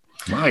record.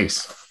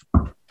 Nice.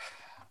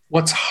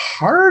 What's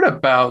hard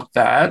about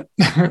that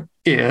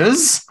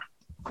is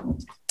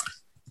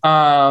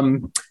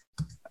I'm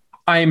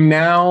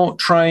now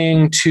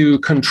trying to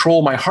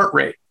control my heart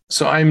rate.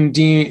 So I'm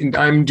doing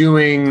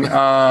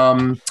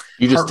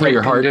you just tell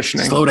your heart,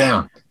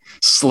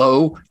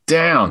 slow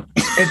down.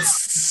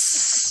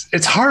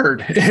 It's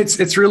hard.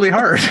 It's really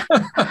hard.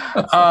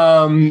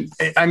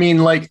 I mean,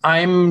 like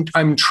I'm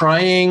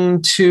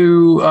trying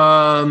to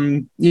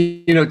to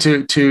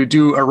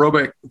do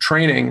aerobic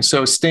training.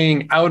 So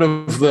staying out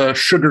of the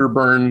sugar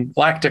burn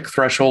lactic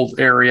threshold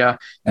area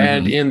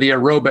and in the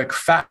aerobic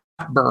fat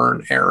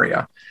burn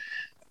area.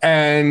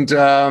 And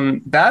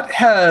that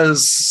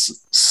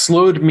has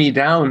slowed me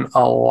down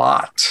a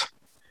lot.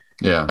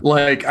 Yeah.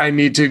 Like I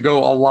need to go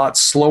a lot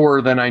slower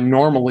than I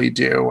normally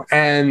do.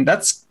 And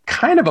that's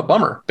kind of a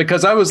bummer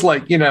because I was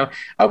like,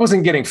 I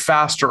wasn't getting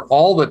faster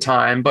all the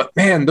time, but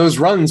man, those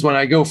runs when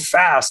I go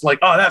fast, like,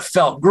 oh, that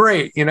felt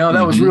great.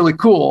 That was really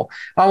cool.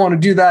 I want to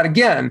do that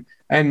again.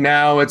 And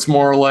now it's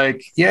more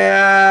like,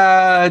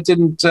 yeah, it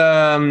didn't,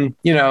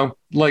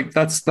 like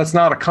that's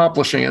not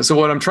accomplishing it. So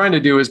what I'm trying to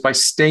do is by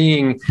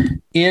staying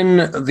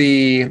in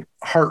the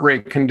heart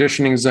rate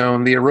conditioning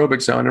zone, the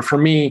aerobic zone. And for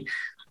me,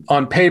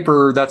 on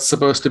paper, that's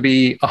supposed to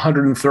be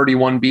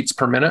 131 beats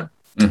per minute.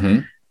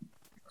 Mm-hmm.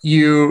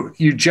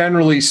 You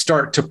generally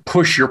start to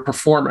push your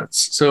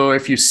performance. So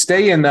if you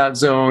stay in that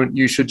zone,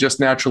 you should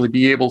just naturally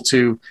be able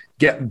to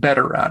get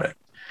better at it.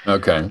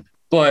 Okay.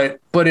 But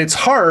it's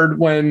hard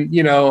when,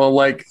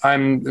 like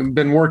I've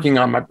been working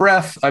on my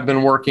breath. I've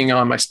been working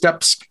on my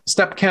step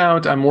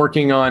count. I'm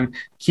working on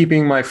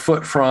keeping my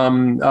foot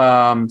from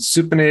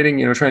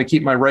supinating, trying to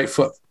keep my right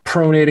foot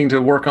pronating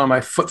to work on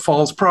my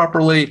footfalls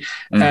properly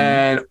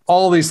and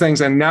all these things.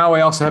 And now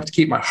I also have to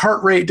keep my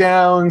heart rate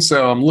down.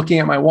 So I'm looking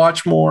at my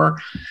watch more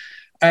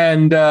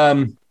and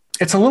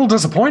it's a little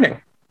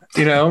disappointing,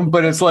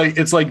 but it's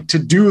like to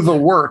do the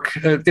work.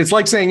 It's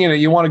like saying,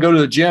 you want to go to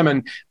the gym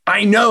and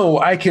I know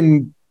I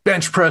can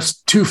bench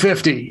press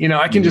 250,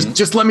 I can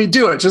just let me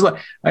do it. Just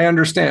like I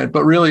understand.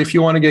 But really, if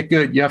you want to get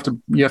good, you have to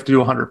do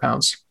 100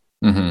 pounds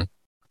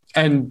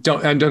and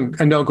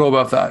don't go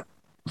above that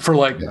for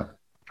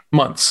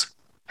months.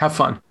 Have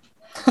fun.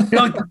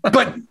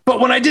 But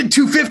when I did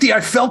 250, I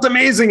felt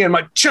amazing and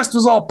my chest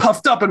was all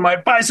puffed up and my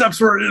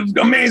biceps were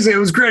amazing. It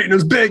was great and it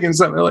was big and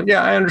stuff. Like,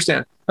 yeah, I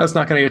understand. That's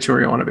not going to get you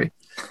where you want to be.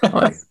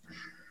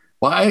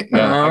 Like,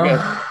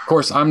 of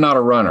course, I'm not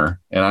a runner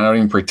and I don't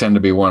even pretend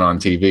to be one on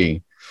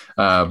TV.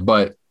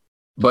 But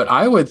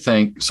I would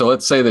think, so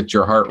let's say that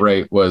your heart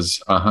rate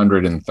was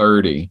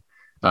 130,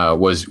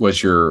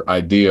 was your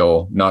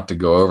ideal, not to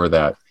go over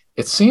that.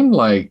 It seemed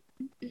like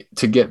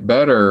to get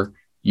better,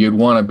 you'd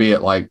want to be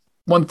at like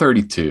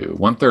 132,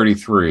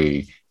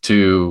 133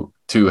 to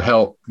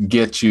help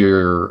get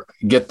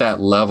that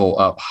level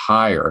up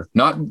higher.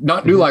 Not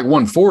do like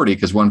 140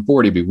 because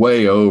 140 be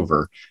way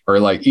over. Or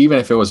like even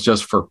if it was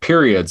just for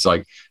periods,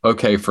 like,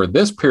 okay, for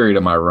this period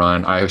of my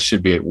run, I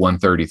should be at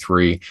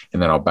 133 and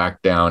then I'll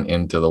back down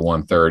into the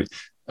 130.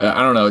 I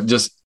don't know,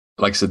 just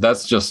like I said,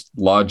 that's just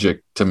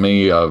logic to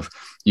me of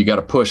you got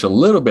to push a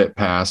little bit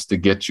past to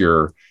get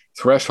your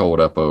threshold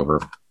up over.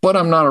 But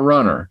I'm not a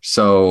runner,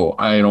 so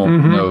I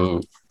don't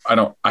know.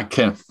 I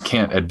can't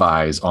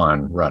advise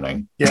on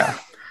running. Yeah.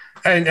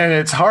 And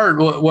it's hard.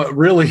 What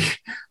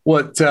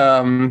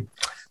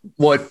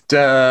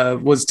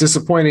was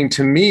disappointing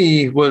to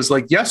me was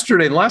like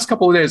yesterday, the last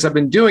couple of days I've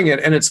been doing it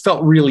and it's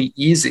felt really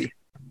easy.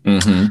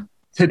 Mm-hmm.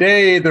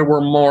 Today, there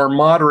were more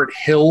moderate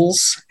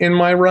hills in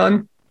my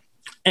run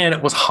and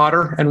it was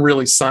hotter and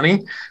really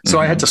sunny. So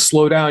I had to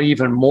slow down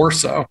even more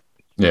so.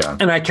 Yeah.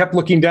 And I kept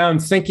looking down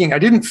thinking I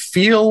didn't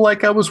feel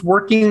like I was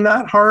working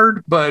that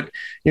hard, but,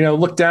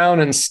 look down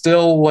and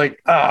still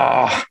like,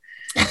 oh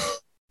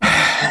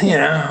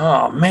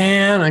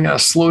man, I got to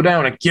slow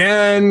down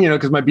again,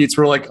 because my beats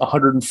were like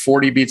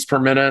 140 beats per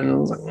minute. And I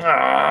was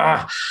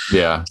like,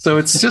 Yeah. So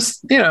it's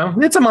just,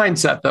 it's a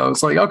mindset though.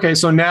 It's like, okay,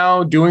 so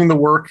now doing the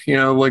work,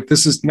 like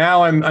this is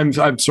now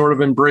I've sort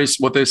of embraced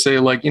what they say,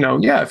 like,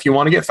 if you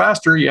want to get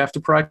faster, you have to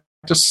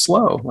practice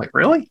slow. Like,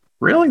 really?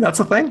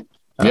 That's a thing.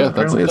 Yeah,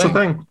 that's a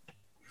thing.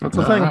 That's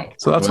a thing. Right.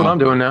 So that's what I'm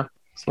doing now.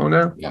 Slowing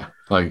down. Yeah.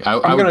 Like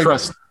I would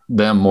trust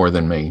them more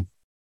than me.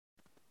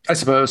 I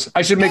suppose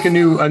I should make a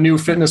new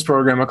fitness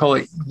program. I'll call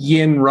it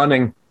Yin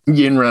Running.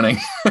 Yin Running.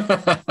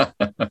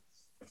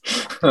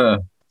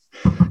 Well,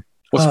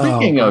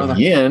 speaking of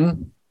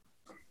yin,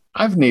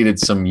 I've needed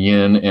some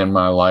yin in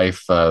my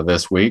life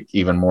this week,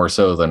 even more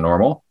so than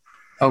normal.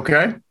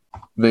 Okay.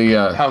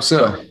 How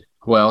so?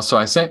 So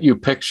I sent you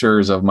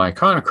pictures of my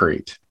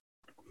concrete.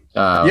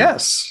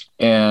 Yes.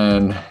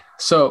 And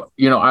so,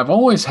 I've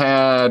always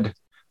had,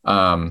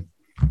 I've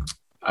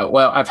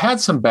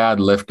had some bad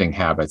lifting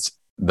habits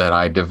that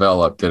I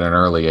developed at an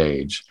early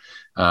age.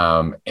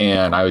 And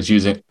I was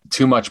using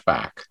too much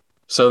back.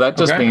 So that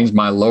just means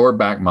my lower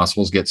back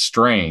muscles get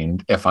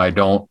strained if I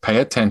don't pay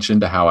attention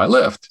to how I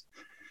lift.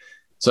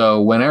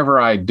 So whenever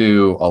I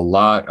do a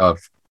lot of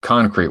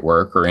concrete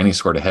work or any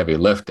sort of heavy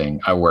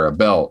lifting, I wear a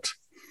belt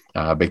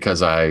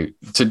because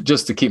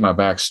just to keep my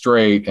back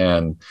straight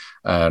and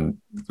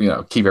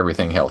keep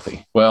everything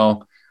healthy.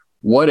 Well,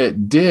 what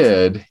it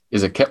did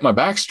is it kept my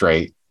back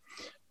straight,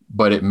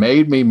 but it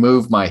made me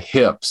move my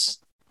hips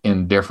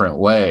in different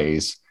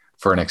ways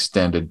for an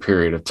extended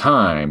period of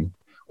time,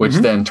 which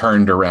then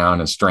turned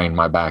around and strained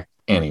my back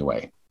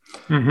anyway.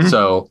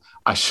 So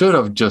I should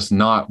have just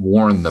not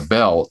worn the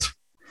belt,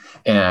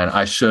 and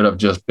I should have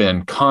just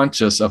been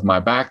conscious of my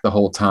back the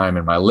whole time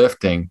in my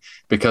lifting,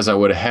 because I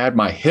would have had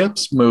my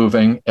hips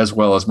moving as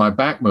well as my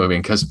back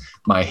moving, because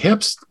my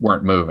hips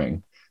weren't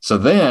moving. So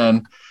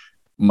then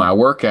my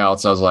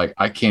workouts, I was like,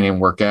 I can't even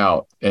work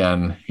out.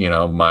 And,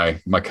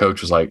 my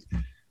coach was like,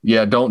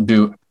 yeah, don't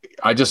do.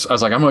 I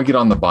was like, I'm going to get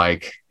on the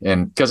bike.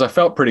 And because I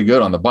felt pretty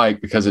good on the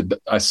bike, because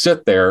I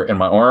sit there and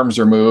my arms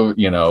are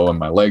moving, and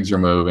my legs are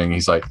moving.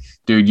 He's like,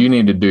 dude, you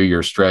need to do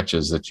your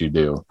stretches that you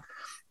do.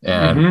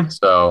 And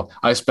so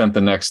I spent the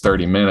next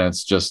 30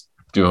 minutes just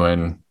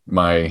doing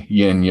my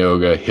yin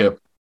yoga, hip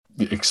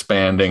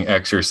expanding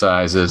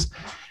exercises.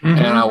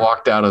 And I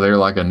walked out of there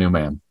like a new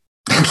man.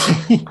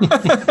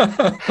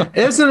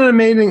 Isn't it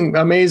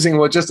amazing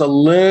what just a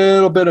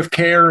little bit of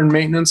care and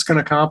maintenance can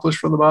accomplish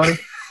for the body?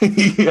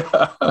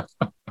 Yeah.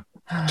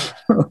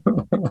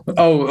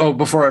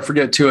 Before I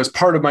forget too, as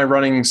part of my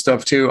running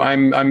stuff too,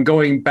 I'm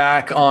going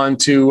back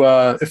onto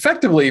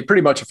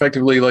pretty much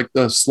effectively like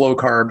the slow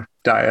carb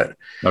diet.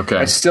 Okay.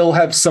 I still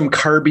have some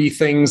carby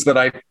things that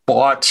I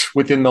bought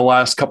within the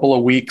last couple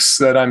of weeks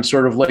that I'm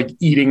sort of like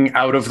eating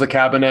out of the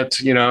cabinet,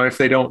 if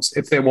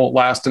they won't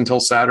last until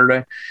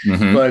Saturday.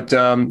 But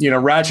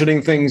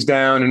ratcheting things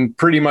down, and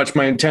pretty much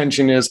my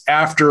intention is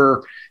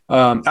after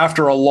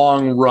a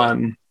long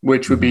run,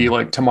 which would be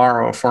like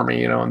tomorrow for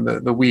me, in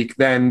the week,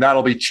 then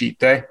that'll be cheat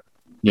day.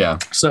 Yeah.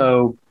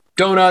 So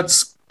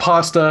donuts,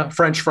 pasta,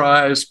 French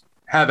fries,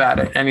 have at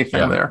it,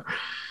 anything there.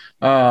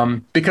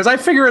 Because I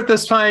figure at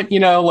this time,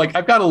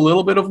 I've got a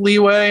little bit of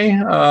leeway,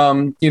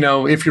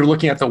 if you're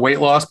looking at the weight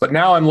loss, but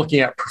now I'm looking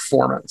at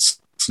performance.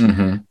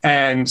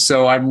 And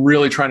so I'm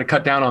really trying to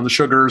cut down on the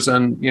sugars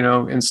and,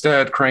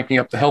 instead cranking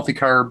up the healthy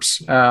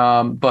carbs,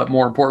 but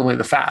more importantly,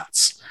 the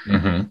fats.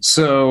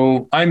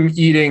 So I'm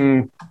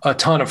eating a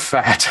ton of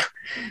fat.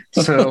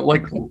 So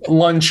like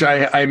lunch,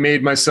 I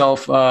made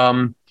myself,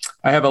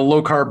 I have a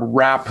low carb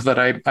wrap that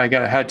I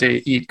had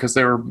to eat because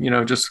they were,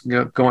 just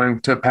going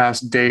to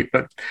past date.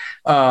 But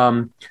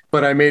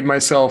I made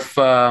myself,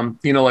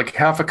 like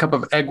half a cup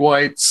of egg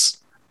whites,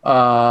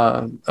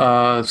 a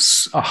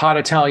hot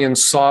Italian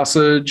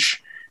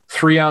sausage,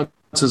 3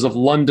 ounces of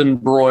London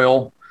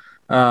broil,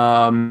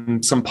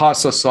 some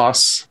pasta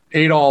sauce,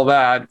 ate all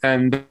that.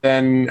 And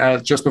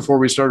then just before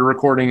we started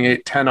recording,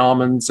 ate 10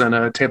 almonds and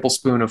a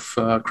tablespoon of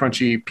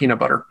crunchy peanut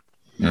butter.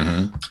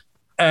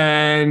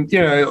 And,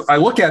 I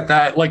look at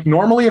that, like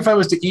normally if I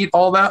was to eat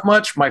all that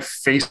much, my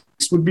face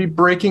would be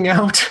breaking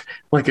out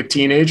like a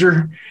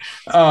teenager.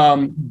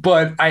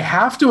 But I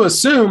have to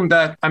assume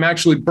that I'm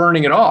actually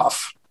burning it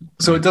off,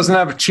 so it doesn't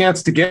have a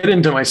chance to get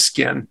into my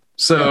skin.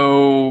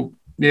 So,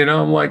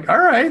 I'm like, all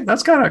right,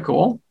 that's kind of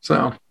cool.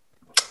 So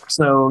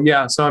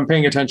I'm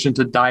paying attention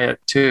to diet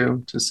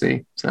too, to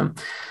see. So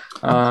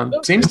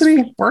seems to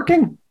be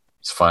working.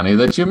 It's funny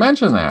that you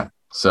mentioned that.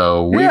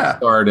 So we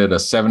started a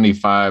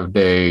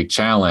 75-day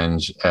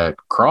challenge at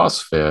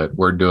CrossFit.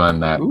 We're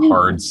doing that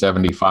hard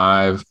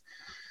 75.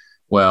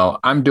 Well,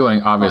 I'm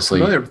doing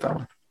obviously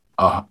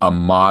a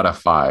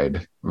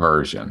modified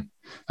version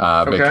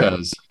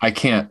because I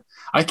can't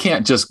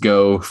just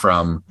go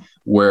from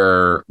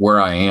where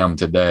I am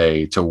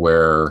today to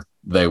where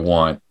they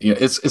want.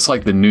 It's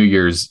like the New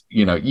Year's.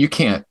 You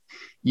can't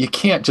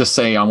just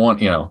say I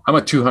want. I'm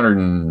a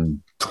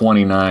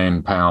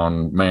 229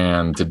 pound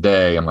man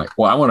today. I'm like,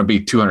 well, I want to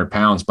be 200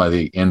 pounds by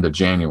the end of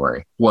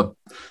January. Well,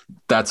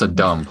 that's a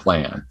dumb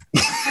plan.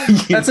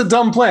 That's a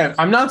dumb plan.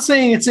 I'm not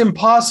saying it's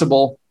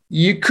impossible.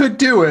 You could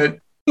do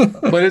it,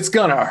 but it's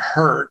going to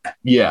hurt.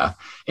 Yeah.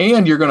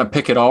 And you're going to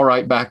pick it all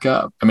right back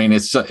up. I mean,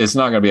 it's not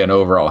going to be an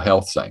overall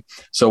health thing.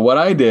 So what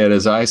I did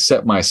is I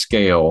set my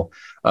scale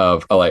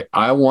of like,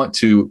 I want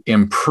to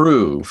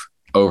improve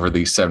over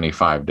these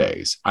 75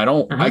 days.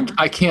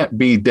 I can't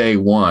be day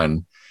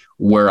one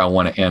where I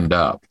want to end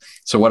up.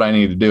 So what I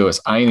need to do is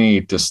I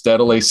need to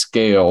steadily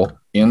scale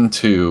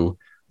into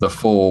the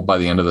full by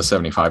the end of the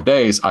 75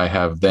 days. I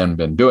have then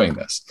been doing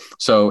this.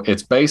 So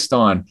it's based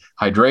on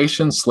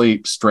hydration,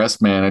 sleep,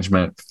 stress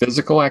management,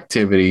 physical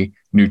activity,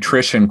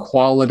 nutrition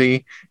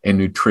quality, and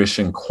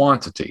nutrition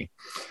quantity.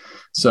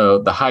 So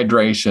the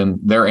hydration,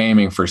 they're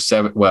aiming for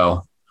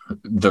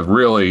the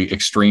really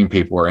extreme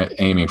people are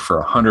aiming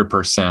for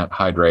 100%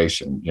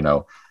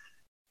 hydration.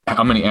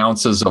 How many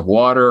ounces of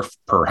water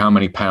per how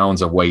many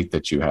pounds of weight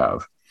that you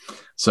have.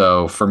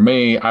 So for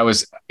me, I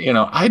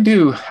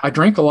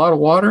drink a lot of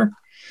water,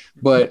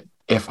 but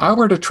if I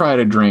were to try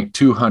to drink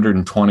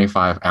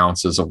 225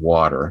 ounces of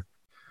water,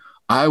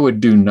 I would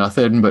do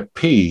nothing but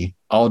pee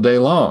all day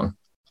long.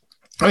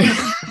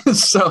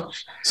 But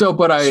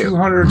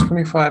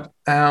 225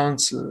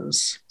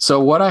 ounces. So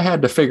what I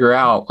had to figure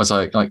out was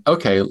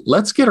okay,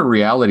 let's get a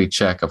reality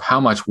check of how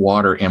much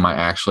water am I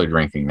actually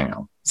drinking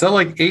now? Is that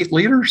like 8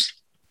 liters?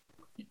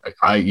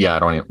 I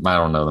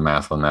don't know the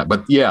math on that,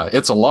 but yeah,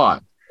 it's a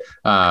lot.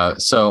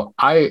 So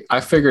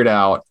I figured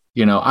out,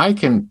 I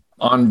can,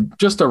 on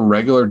just a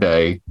regular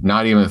day,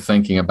 not even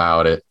thinking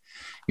about it,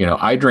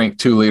 I drink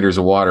 2 liters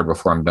of water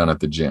before I'm done at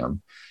the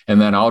gym. And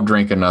then I'll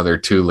drink another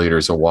 2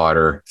 liters of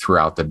water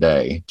throughout the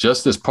day,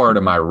 just as part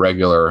of my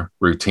regular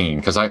routine.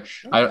 Because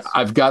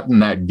I've gotten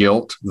that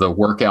guilt, the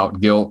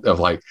workout guilt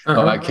of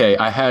okay,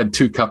 I had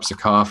 2 cups of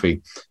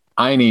coffee.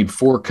 I need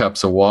 4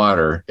 cups of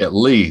water at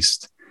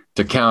least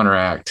to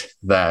counteract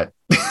that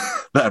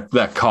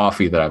that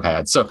coffee that I've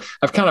had. So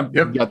I've kind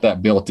of got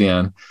that built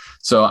in.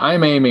 So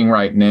I'm aiming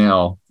right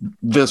now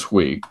this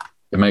week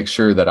to make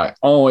sure that I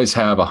always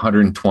have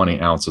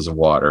 120 ounces of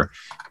water,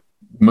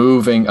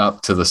 moving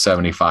up to the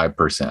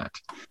 75%.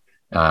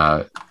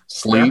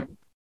 Sleep,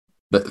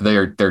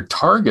 their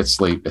target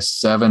sleep is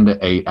 7 to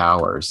 8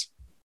 hours.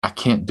 I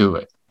can't do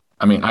it.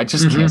 I mean, I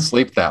just can't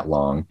sleep that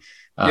long.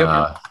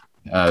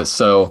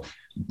 So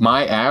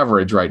my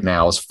average right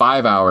now is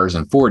 5 hours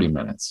and 40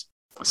 minutes.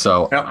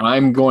 So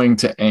I'm going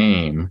to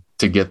aim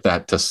to get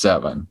that to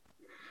 7.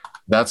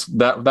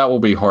 That will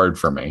be hard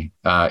for me.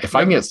 If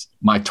I can get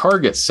my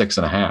target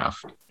 6.5.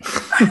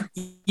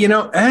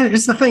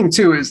 It's the thing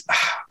too, is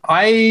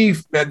I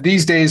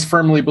these days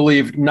firmly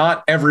believe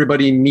not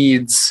everybody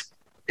needs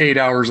 8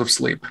 hours of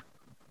sleep.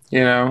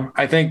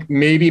 I think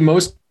maybe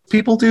most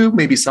people do,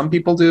 maybe some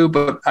people do,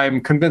 but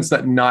I'm convinced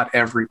that not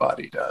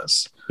everybody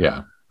does.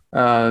 Yeah.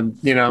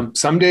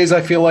 Some days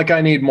I feel like I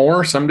need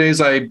more. Some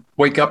days I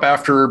wake up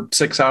after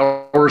 6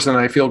 hours and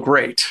I feel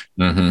great.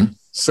 Mm-hmm.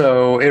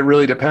 So it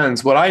really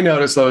depends. What I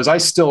notice though is I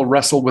still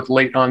wrestle with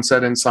late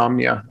onset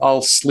insomnia.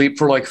 I'll sleep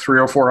for like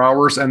 3 or 4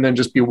 hours and then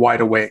just be wide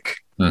awake.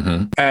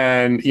 Mm-hmm.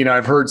 And,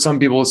 I've heard some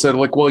people say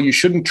well, you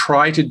shouldn't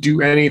try to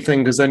do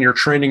anything because then you're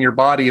training your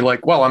body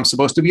I'm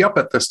supposed to be up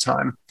at this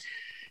time.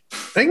 I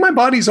think my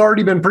body's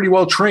already been pretty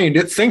well trained.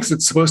 It thinks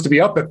it's supposed to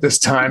be up at this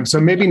time. So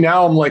maybe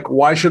now I'm like,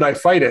 why should I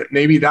fight it?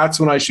 Maybe that's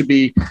when I should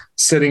be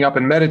sitting up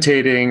and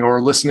meditating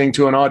or listening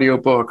to an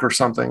audiobook or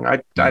something.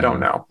 I don't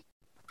know.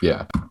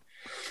 Yeah.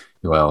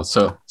 Well,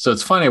 so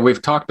it's funny.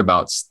 We've talked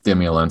about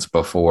stimulants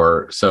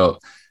before. So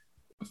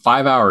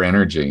 5 Hour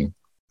Energy,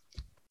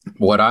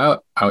 what I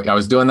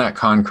was doing that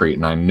concrete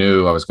and I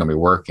knew I was going to be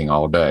working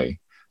all day.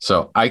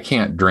 So I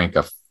can't drink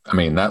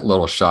that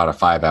little shot of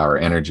 5 Hour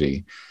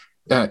Energy.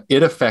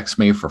 It affects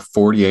me for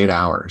 48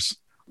 hours.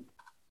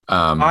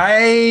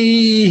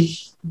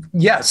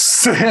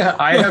 Yes,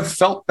 I have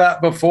felt that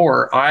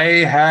before. I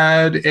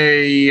had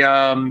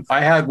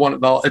one.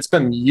 Well, it's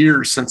been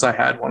years since I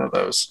had one of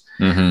those,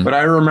 but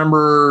I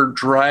remember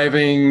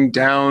driving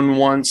down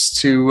once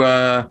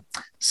to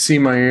see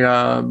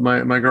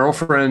my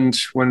girlfriend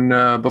when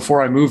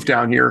before I moved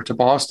down here to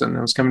Boston.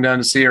 I was coming down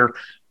to see her,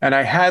 and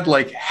I had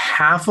like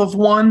half of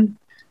one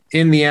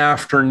in the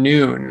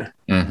afternoon.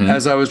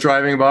 As I was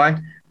driving by,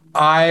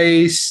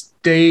 I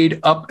stayed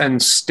up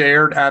and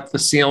stared at the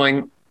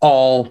ceiling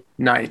all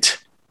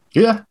night.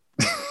 Yeah.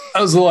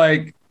 I was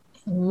like,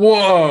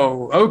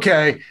 whoa,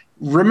 okay.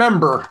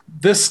 Remember,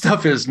 this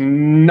stuff is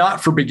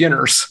not for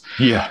beginners.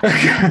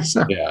 Yeah.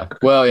 So. Yeah.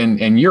 Well,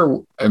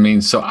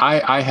 so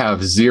I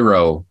have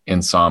zero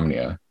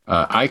insomnia.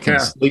 I can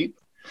sleep,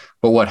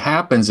 but what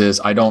happens is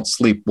I don't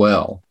sleep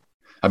well.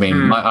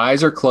 My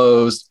eyes are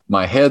closed,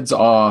 my head's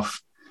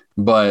off,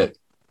 but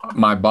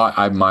my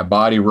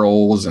body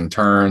rolls and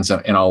turns,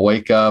 and I'll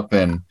wake up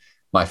and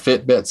my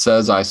Fitbit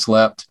says I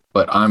slept,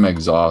 but I'm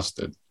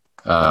exhausted.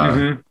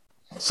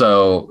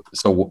 So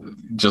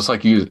just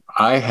like you,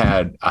 I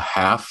had a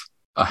half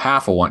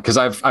of one, because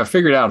I've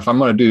figured out if I'm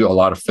going to do a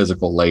lot of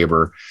physical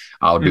labor,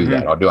 I'll do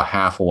that. I'll do a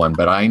half of one,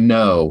 but I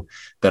know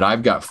that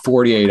I've got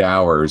 48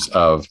 hours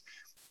of,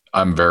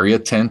 I'm very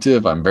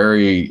attentive, I'm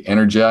very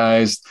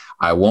energized,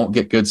 I won't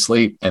get good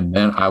sleep, and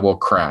then I will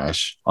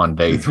crash on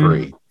day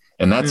 3.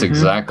 And that's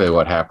exactly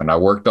what happened. I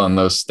worked on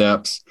those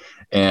steps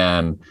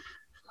and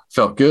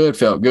felt good,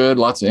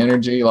 lots of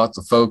energy, lots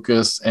of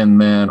focus.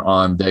 And then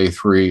on day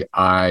 3,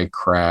 I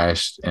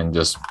crashed and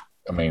just,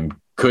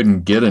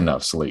 couldn't get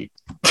enough sleep.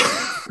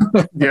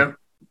 Yep.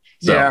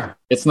 So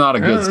it's not a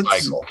good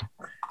cycle.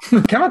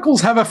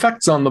 Chemicals have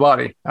effects on the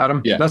body,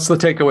 Adam. Yeah. That's the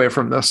takeaway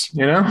from this,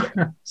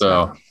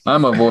 So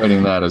I'm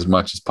avoiding that as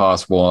much as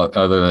possible,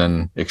 other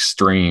than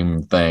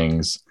extreme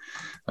things.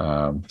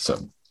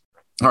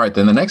 All right,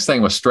 then the next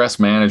thing was stress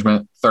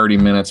management, 30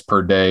 minutes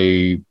per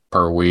day,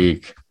 per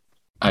week.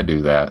 I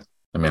do that.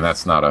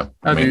 That's not a...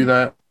 I do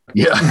that.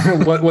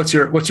 Yeah. What's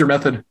your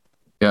method?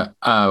 Yeah.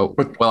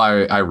 Well,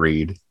 I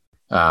read.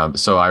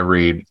 So I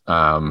read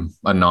a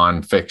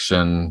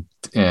nonfiction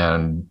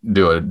and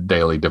do a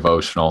daily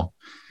devotional.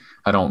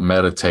 I don't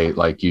meditate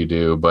like you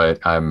do, but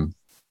I'm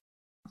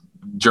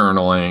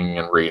journaling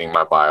and reading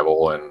my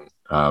Bible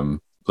and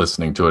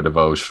listening to a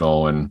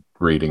devotional and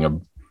reading a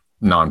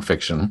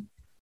nonfiction.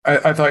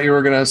 I thought you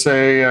were going to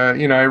say,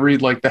 I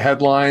read like the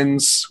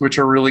headlines, which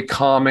are really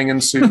calming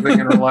and soothing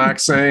and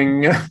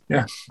relaxing. Yeah.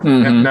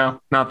 Mm-hmm. Yeah.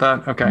 No, not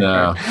that. Okay.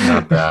 No,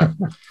 not that.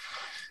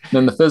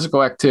 Then the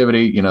physical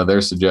activity,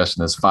 their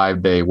suggestion is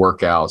 5-day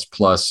workouts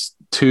plus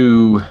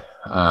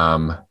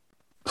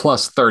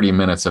plus 30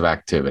 minutes of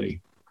activity.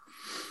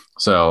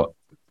 So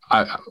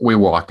we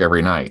walk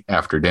every night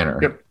after dinner.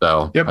 Yep.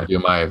 So I do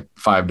my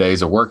 5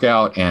 days of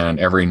workout, and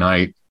every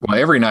night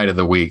of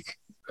the week,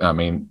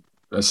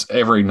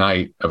 every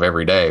night of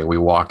every day, we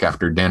walk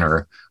after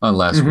dinner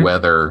unless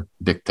weather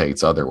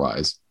dictates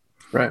otherwise.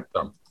 Right.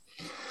 So,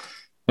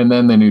 and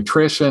then the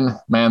nutrition,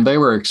 man, they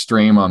were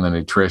extreme on the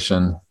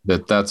nutrition.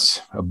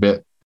 That's a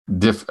bit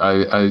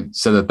I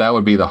said that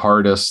would be the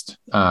hardest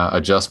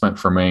adjustment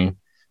for me,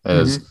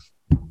 is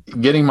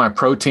getting my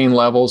protein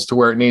levels to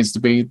where it needs to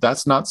be.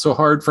 That's not so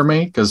hard for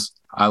me because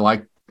I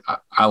like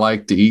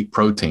to eat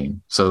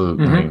protein. So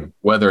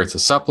whether it's a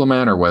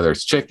supplement or whether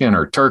it's chicken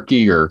or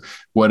turkey or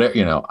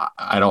whatever,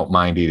 I don't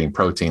mind eating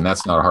protein.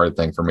 That's not a hard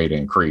thing for me to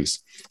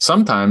increase.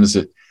 Sometimes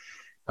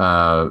I've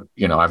got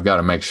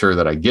to make sure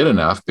that I get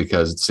enough,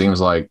 because it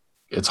seems like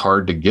it's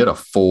hard to get a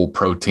full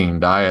protein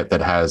diet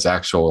that has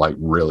actual like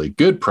really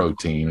good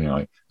protein.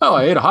 Like, oh,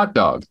 I ate a hot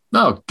dog.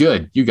 Oh,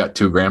 good. You got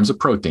 2 grams of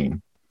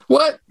protein.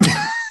 What?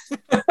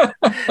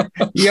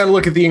 You got to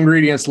look at the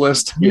ingredients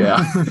list.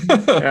 Yeah.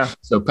 Yeah.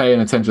 So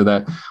paying attention to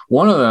that.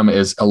 One of them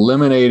is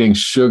eliminating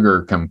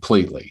sugar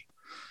completely,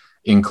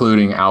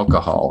 including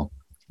alcohol.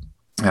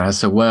 And I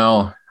said,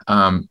 well,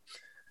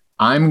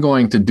 I'm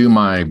going to do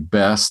my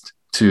best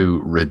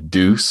to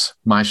reduce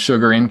my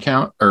sugar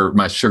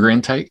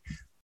intake,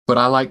 but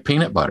I like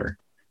peanut butter.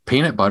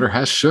 Peanut butter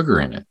has sugar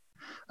in it.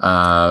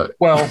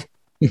 Well,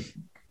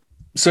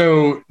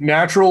 so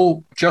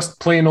natural, just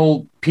plain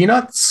old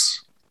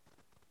peanuts.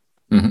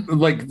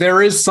 Like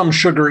there is some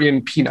sugar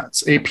in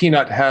peanuts. A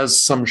peanut has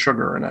some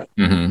sugar in it.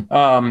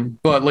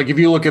 But like if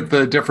you look at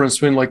the difference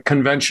between like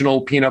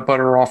conventional peanut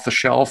butter off the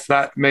shelf,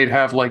 that may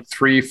have like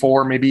 3,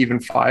 4, maybe even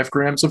 5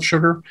 grams of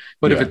sugar.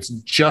 But if it's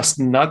just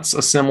nuts,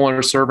 a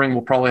similar serving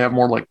will probably have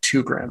more like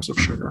 2 grams of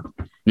sugar.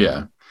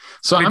 Yeah.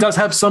 So it does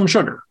have some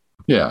sugar.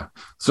 Yeah.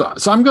 So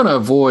I'm going to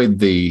avoid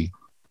the,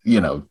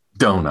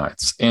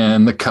 donuts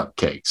and the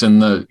cupcakes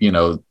and the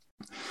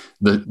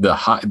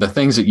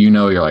things that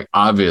you're like,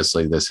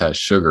 obviously this has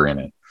sugar in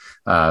it.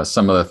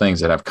 Some of the things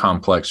that have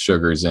complex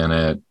sugars in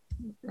it,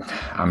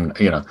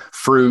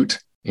 fruit,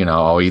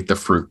 I'll eat the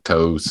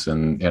fructose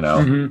and,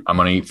 I'm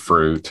going to eat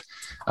fruit.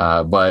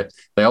 But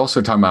they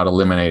also talk about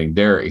eliminating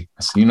dairy.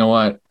 I said, you know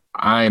what?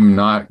 I'm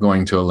not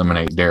going to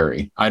eliminate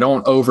dairy. I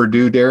don't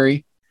overdo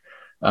dairy.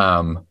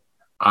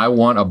 I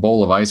want a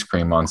bowl of ice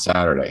cream on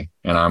Saturday,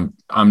 and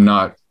I'm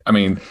not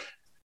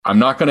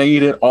going to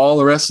eat it all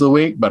the rest of the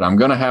week, but I'm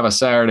going to have a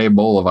Saturday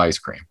bowl of ice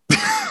cream.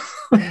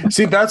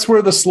 See, that's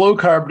where the slow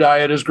carb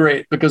diet is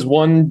great, because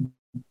one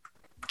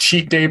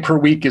cheat day per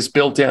week is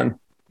built in.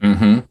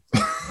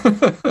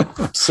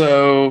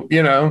 So,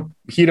 eat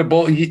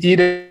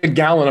a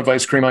gallon of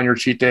ice cream on your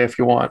cheat day if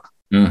you want.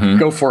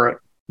 Go for it.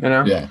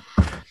 Yeah.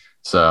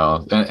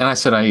 So, and I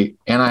said, I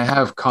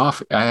have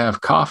coffee. I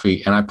have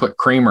coffee, and I put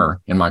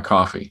creamer in my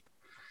coffee.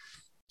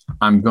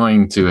 I'm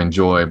going to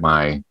enjoy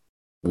my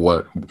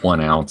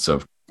 1 ounce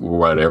of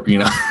whatever,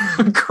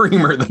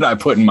 creamer that I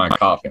put in my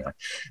coffee.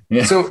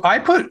 Yeah. So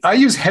I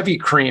use heavy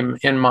cream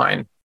in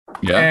mine.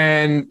 Yeah.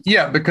 And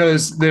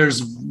because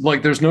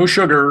there's no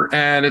sugar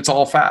and it's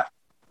all fat.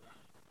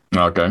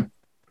 Okay.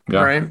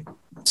 Yeah. Right.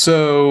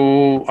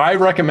 So I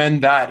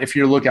recommend that if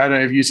you're looking, I don't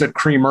know if you said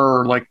creamer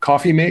or like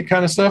Coffee Mate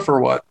kind of stuff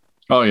or what?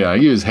 Oh yeah. I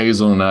use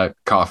hazelnut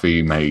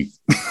Coffee Mate.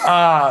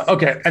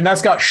 Okay. And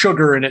that's got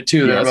sugar in it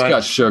too. Yeah, it's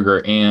got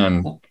sugar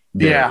and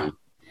dairy. Yeah.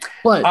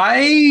 But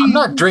I'm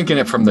not drinking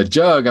it from the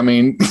jug. I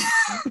mean,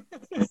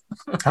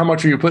 how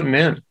much are you putting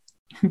in?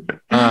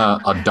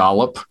 A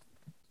dollop.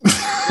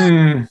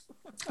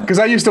 Because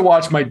I used to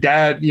watch my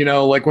dad,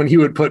 like when he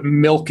would put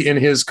milk in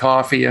his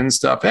coffee and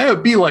stuff, it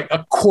would be like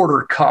a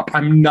 1/4 cup.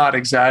 I'm not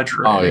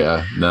exaggerating. Oh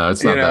yeah, no,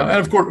 it's not that bad.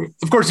 And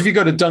of course, if you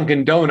go to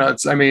Dunkin'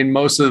 Donuts, I mean,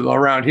 most of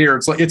around here,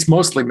 it's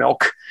mostly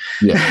milk.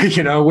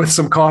 Yeah. With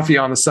some coffee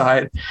on the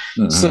side.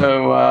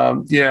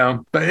 So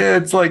but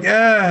it's like,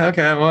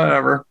 okay,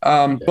 whatever.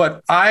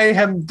 But I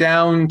am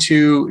down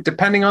to,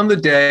 depending on the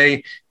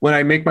day, when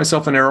I make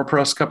myself an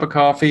AeroPress cup of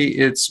coffee,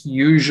 it's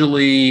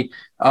usually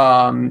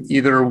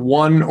either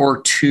 1 or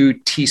 2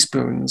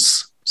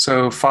 teaspoons,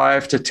 so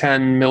 5 to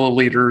 10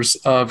 milliliters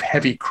of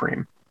heavy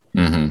cream,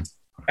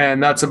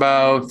 and that's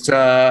about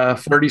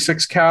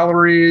 36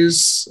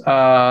 calories.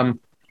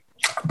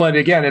 But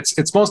again,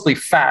 it's mostly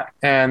fat,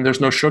 and there's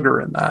no sugar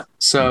in that,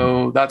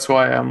 so that's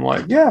why I'm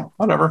like, yeah,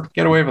 whatever,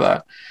 get away with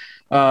that.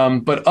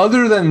 But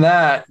other than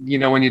that,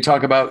 when you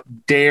talk about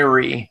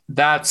dairy,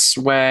 that's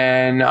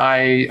when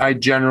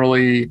I'm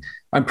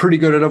pretty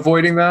good at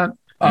avoiding that.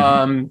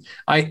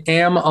 I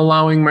am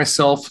allowing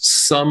myself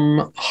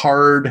some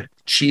hard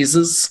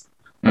cheeses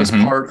as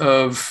part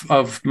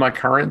of my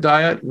current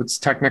diet. It's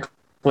technically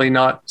definitely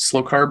not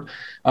slow carb.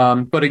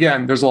 But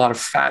again, there's a lot of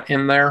fat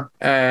in there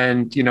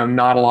and,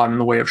 not a lot in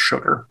the way of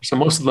sugar. So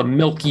most of the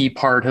milky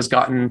part has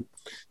gotten,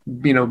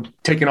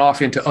 taken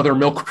off into other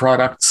milk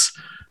products,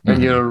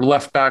 and you're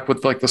left back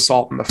with like the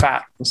salt and the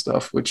fat and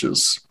stuff, which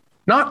is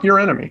not your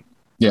enemy.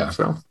 Yeah.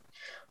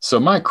 So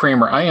my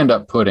creamer, I end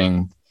up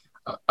putting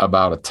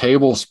about a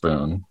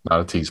tablespoon, not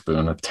a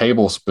teaspoon, a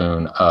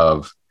tablespoon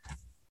of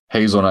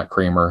hazelnut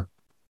creamer,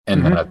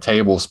 and then a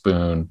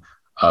tablespoon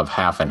of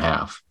half and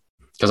half.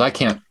 Because I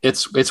can't,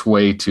 it's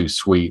way too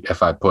sweet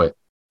if I put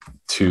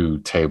 2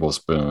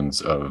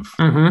 tablespoons of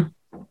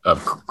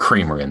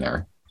creamer in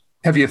there.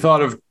 Have you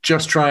thought of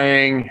just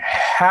trying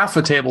half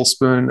a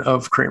tablespoon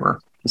of creamer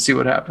and see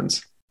what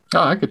happens?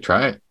 Oh, I could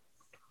try it.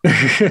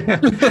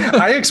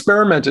 I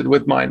experimented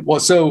with mine. Well,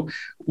 so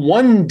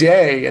one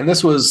day, and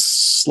this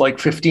was like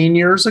 15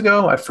 years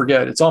ago, I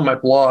forget, it's on my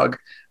blog.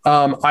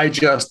 I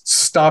just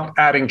stopped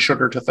adding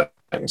sugar to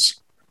things.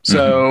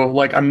 So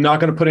like, I'm not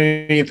going to put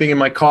anything in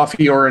my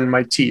coffee or in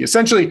my tea,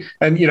 essentially.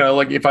 And,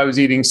 like if I was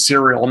eating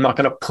cereal, I'm not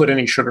going to put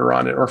any sugar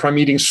on it. Or if I'm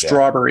eating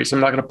strawberries,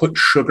 I'm not going to put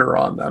sugar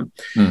on them.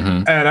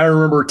 And I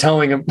remember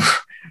telling a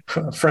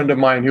friend of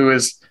mine who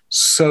is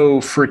so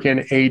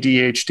freaking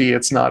ADHD,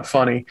 it's not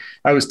funny.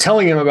 I was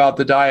telling him about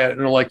the diet,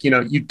 and like,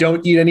 you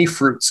don't eat any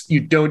fruits.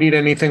 You don't eat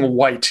anything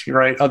white,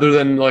 right? Other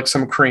than like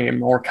some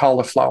cream or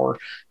cauliflower.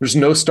 There's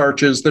no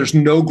starches. There's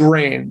no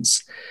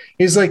grains.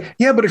 He's like,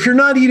 yeah, but if you're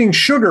not eating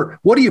sugar,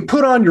 what do you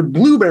put on your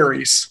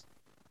blueberries?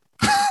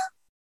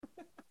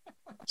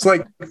 It's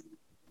like,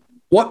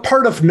 what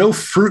part of no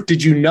fruit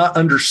did you not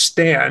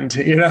understand?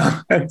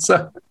 And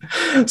so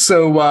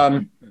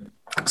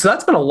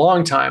that's been a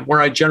long time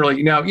where I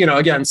generally,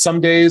 again, some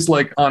days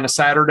like on a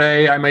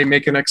Saturday, I may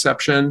make an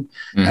exception.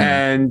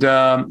 And,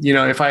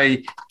 if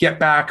I get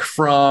back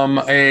from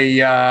a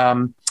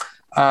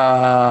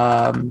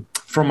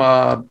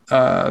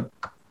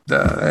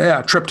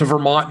trip to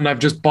Vermont and I've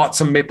just bought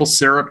some maple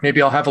syrup,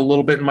 maybe I'll have a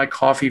little bit in my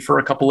coffee for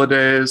a couple of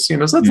days, so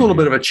that's a little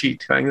bit of a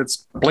cheat thing.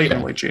 It's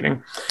blatantly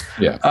cheating.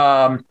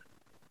 Yeah.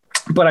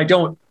 But I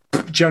don't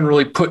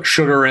generally put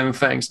sugar in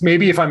things.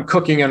 Maybe if I'm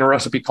cooking and a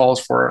recipe calls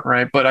for it,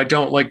 right? But I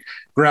don't like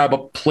grab a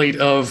plate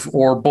of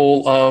or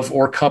bowl of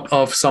or cup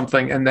of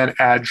something and then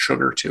add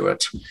sugar to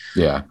it.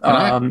 Yeah.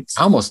 I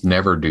almost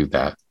never do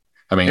that.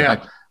 I mean,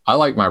 I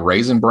like my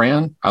Raisin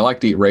Bran. I like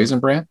to eat Raisin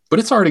Bran, but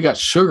it's already got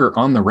sugar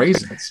on the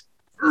raisins.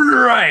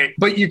 Right.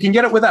 But you can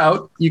get it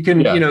without. You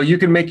can, you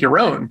can make your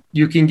own.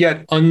 You can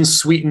get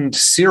unsweetened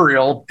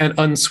cereal and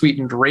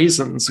unsweetened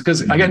raisins,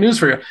 because I got news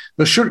for you.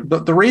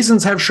 The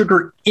raisins have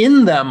sugar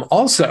in them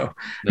also.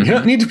 You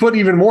don't need to put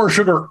even more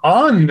sugar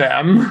on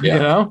them,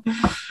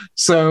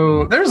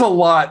 So there's a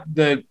lot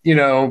that,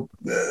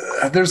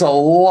 there's a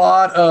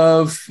lot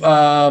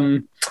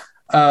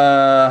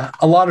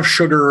of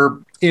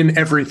sugar in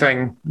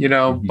everything,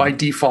 by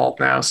default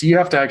now. So you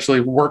have to actually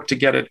work to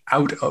get it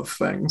out of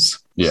things.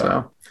 Yeah.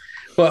 So,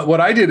 but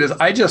what I did is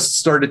I just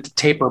started to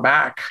taper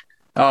back,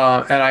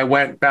 and I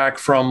went back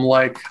from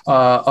like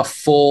a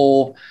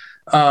full,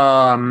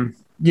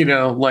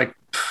 like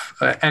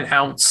an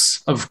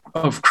ounce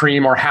of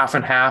cream or half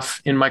and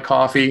half in my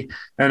coffee.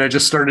 And I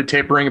just started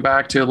tapering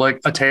back to like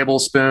a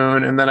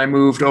tablespoon. And then I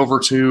moved over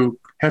to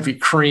heavy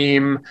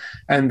cream,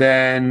 and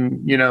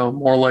then,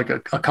 more like a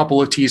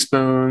couple of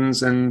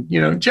teaspoons. And,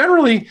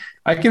 generally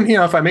I can,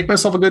 if I make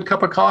myself a good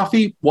cup of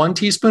coffee, 1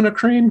 teaspoon of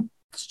cream,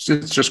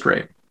 it's just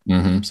great.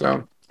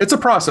 So it's a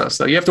process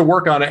though. You have to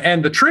work on it.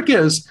 And the trick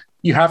is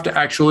you have to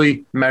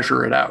actually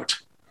measure it out.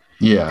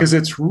 Yeah. Because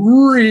it's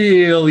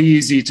real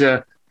easy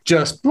to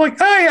just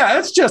like, oh yeah,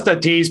 it's just a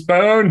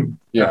teaspoon.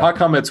 Yeah. How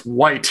come it's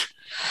white?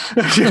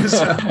 Why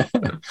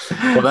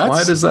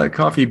does that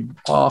coffee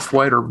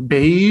off-white or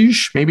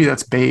beige? Maybe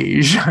that's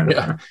beige.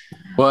 Yeah.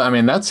 Well, I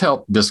mean, that's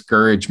helped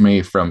discourage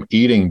me from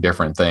eating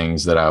different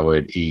things that I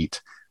would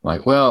eat.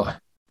 Like, well,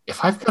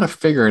 if I've got to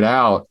figure it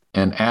out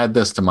and add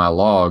this to my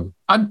log,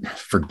 I'd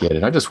forget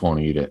it. I just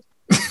won't eat it.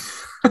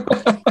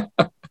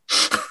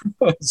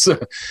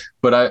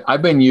 But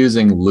I've been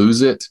using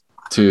Lose It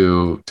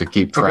to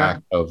keep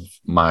track of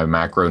my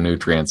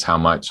macronutrients, how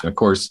much. And of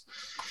course,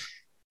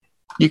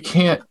 you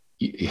can't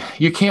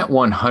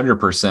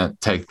 100%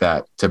 take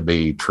that to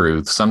be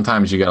truth.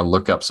 Sometimes you got to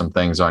look up some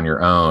things on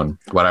your own.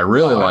 What I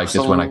really like is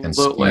when I can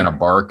scan a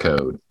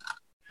barcode.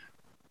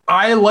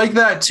 I like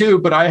that too,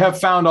 but I have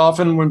found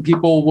often when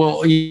people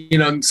will,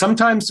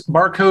 sometimes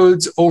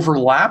barcodes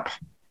overlap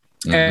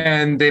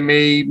and they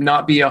may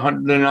not be they're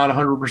not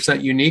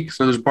 100% unique.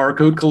 So there's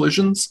barcode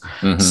collisions.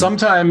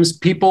 Sometimes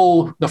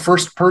the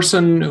first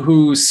person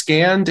who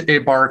scanned a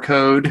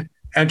barcode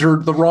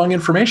entered the wrong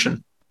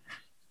information.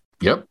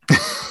 Yep.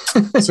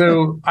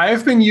 So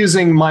I've been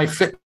using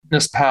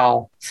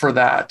MyFitnessPal for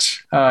that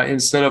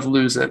instead of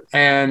Lose It.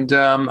 And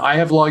I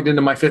have logged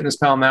into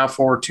MyFitnessPal now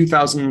for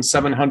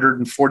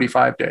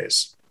 2,745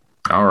 days.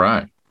 All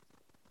right.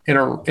 In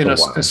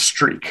a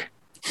streak.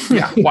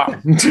 Yeah. Wow.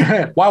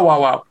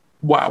 Wow.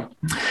 Wow.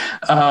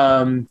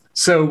 And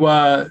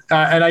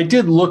I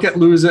did look at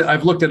Lose It.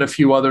 I've looked at a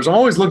few others. I'm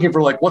always looking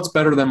for like, what's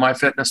better than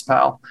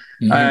MyFitnessPal?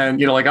 Mm-hmm.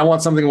 And, like I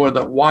want something where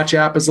the watch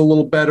app is a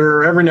little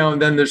better. Every now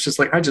and then there's just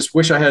like, I just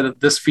wish I had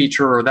this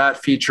feature or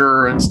that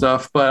feature and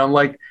stuff. But I'm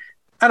like,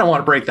 I don't want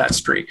to break that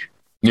streak.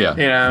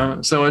 Yeah.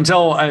 So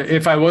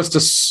if I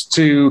was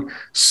to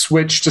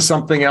switch to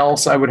something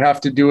else, I would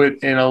have to do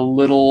it in a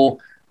little,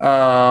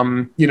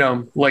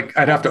 like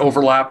I'd have to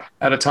overlap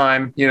at a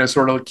time,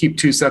 sort of keep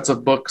two sets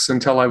of books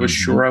until I was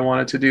sure I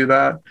wanted to do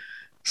that.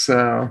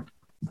 So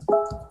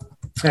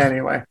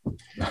anyway,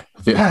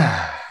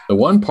 the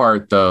one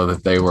part though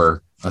that they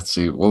were, let's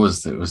see, what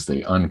was it? It was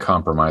the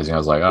uncompromising. I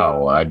was like,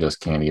 oh, well, I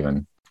just can't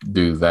even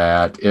do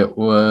that. It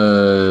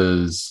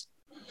was,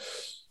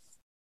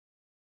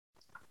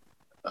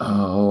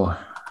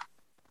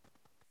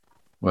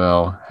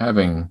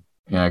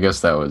 I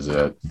guess that was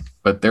it.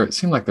 But it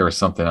seemed like there was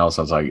something else.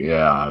 I was like,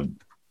 yeah,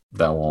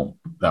 that won't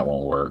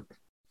work.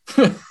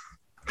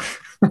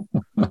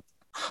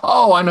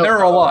 Oh, I know. There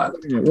are a lot.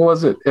 What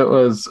was it? It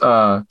was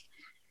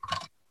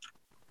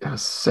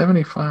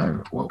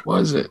 75. What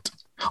was it?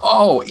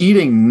 Oh,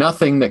 eating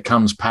nothing that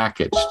comes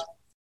packaged.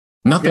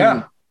 Nothing.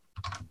 Yeah.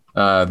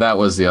 That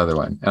was the other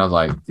one. And I was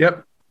like,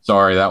 yep.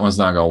 Sorry, that one's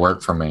not going to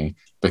work for me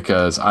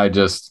because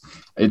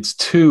it's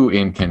too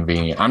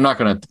inconvenient. I'm not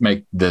going to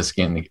make this,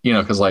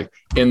 because like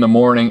in the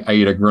morning, I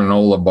eat a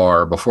granola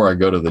bar before I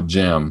go to the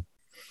gym.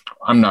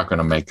 I'm not going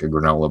to make a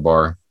granola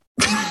bar.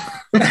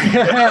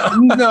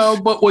 No,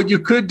 but what you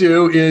could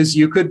do is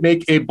you could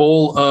make a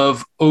bowl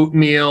of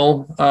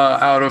oatmeal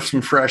out of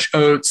some fresh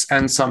oats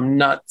and some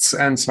nuts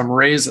and some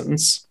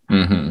raisins.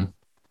 Mm-hmm.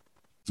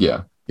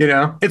 Yeah.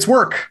 It's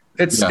work.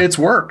 It's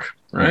work,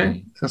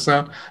 right? Mm-hmm.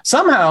 So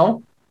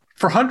somehow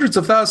for hundreds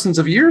of thousands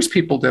of years,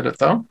 people did it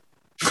though.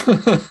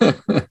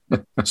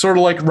 Sort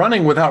of like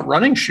running without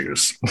running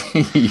shoes.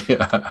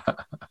 Yeah.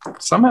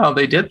 Somehow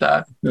they did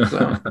that.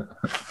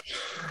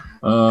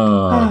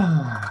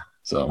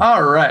 So.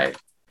 All right.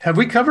 Have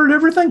we covered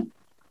everything?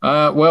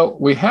 Well,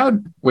 we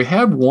had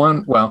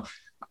one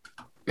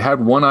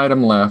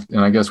item left, and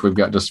I guess we've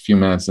got just a few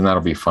minutes, and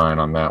that'll be fine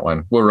on that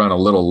one. We'll run a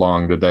little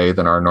long today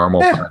than our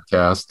normal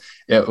podcast.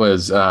 It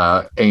was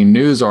a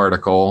news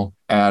article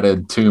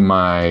added to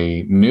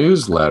my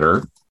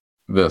newsletter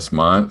this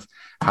month,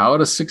 How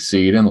to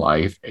Succeed in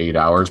Life 8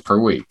 Hours Per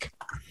Week,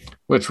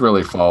 which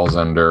really falls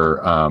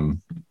under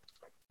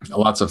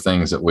lots of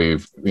things that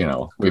we've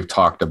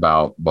talked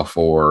about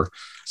before.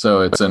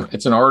 So it's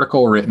an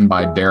article written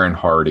by Darren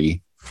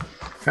Hardy,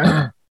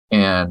 okay.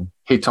 And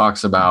he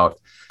talks about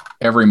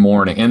every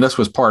morning, and this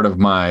was part of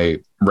my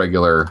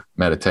regular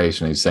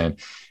meditation. He's saying,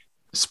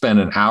 spend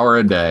an hour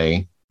a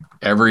day,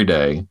 every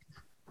day,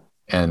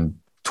 and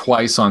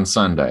twice on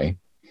Sunday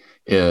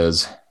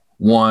is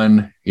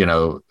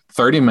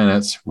 30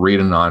 minutes, read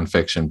a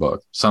nonfiction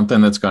book,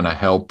 something that's going to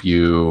help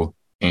you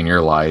in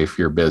your life,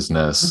 your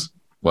business,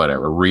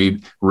 whatever.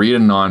 Read a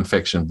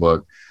nonfiction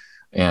book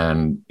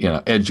and,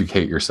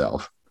 educate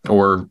yourself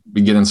or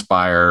get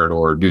inspired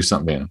or do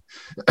something.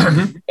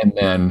 And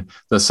then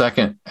the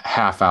second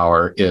half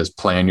hour is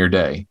plan your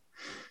day,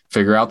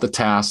 figure out the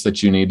tasks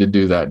that you need to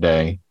do that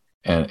day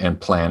and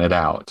plan it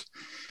out.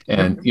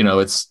 And,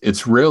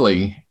 it's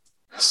really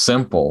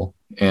simple.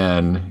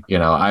 And,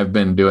 I've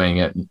been doing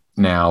it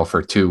now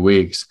for 2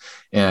 weeks,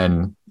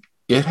 and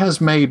it has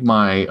made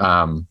my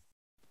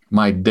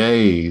my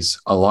days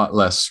a lot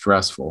less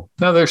stressful.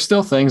 Now there's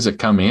still things that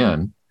come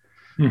in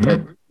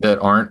that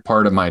aren't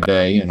part of my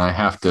day, and I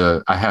have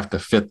to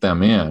fit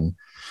them in.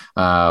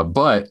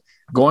 But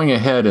going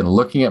ahead and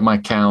looking at my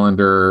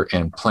calendar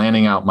and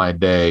planning out my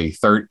day,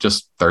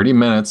 just 30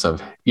 minutes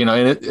of,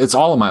 and it's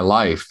all of my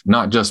life,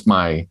 not just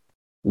my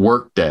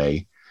work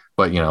day,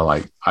 but,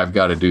 like I've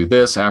got to do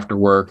this after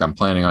work. I'm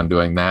planning on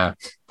doing that,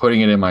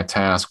 putting it in my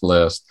task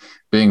list,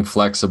 being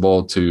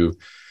flexible to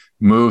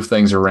move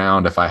things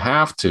around if I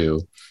have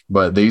to,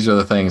 but these are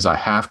the things I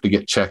have to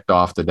get checked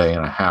off today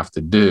and I have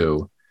to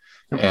do.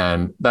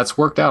 And that's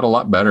worked out a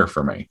lot better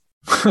for me.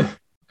 I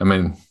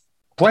mean,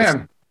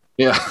 plan.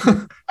 Yeah.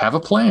 Have a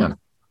plan.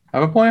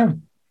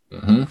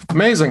 Mm-hmm.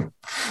 Amazing.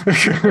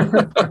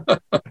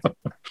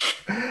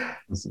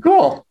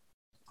 Cool.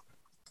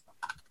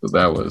 So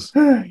that was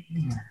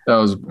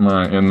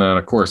my, and then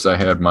of course I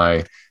had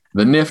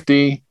the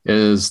Nifty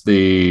is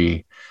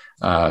the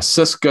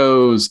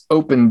Cisco's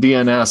Open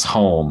DNS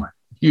Home.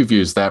 You've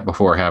used that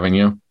before, haven't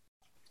you?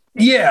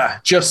 Yeah.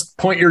 Just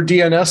point your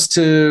DNS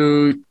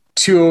to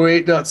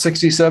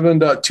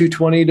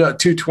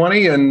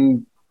 208.67.220.220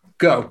 and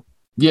go.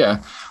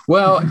 Yeah.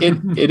 Well,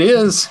 it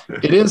is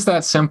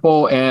that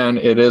simple, and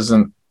it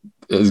isn't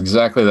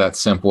exactly that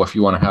simple if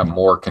you want to have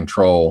more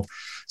control.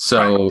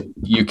 So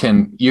you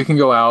can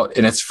go out,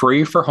 and it's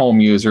free for home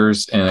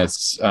users, and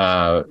it's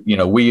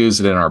we use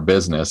it in our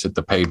business at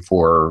the paid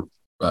for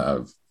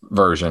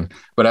version.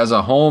 But as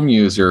a home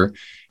user,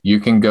 you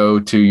can go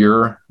to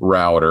your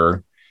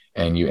router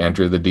and you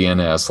enter the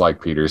DNS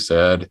like Peter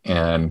said,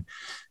 and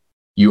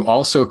you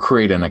also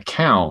create an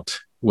account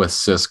with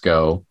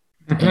Cisco,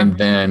 And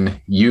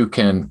then you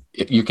can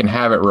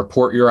have it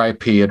report your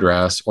IP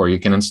address, or you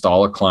can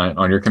install a client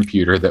on your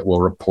computer that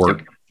will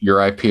report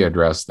your IP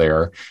address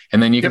there.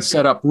 And then you can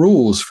set up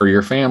rules for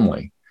your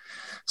family.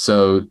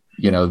 So,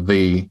 you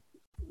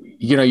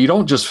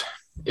don't just,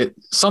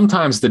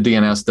 sometimes the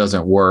DNS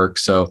doesn't work.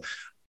 So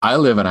I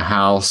live in a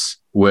house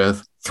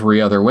with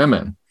 3 other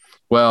women.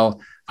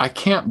 Well, I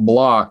can't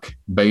block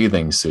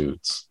bathing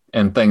suits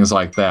and things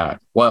like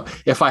that. Well,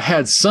 if I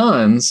had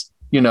sons,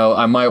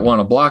 I might want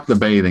to block the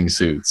bathing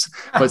suits.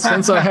 But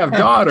since I have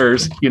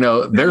daughters,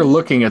 they're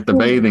looking at the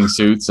bathing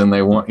suits and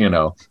they want,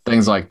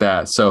 things like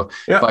that. So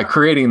by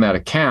creating that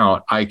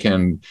account, I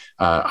can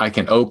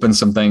open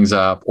some things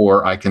up,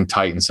 or I can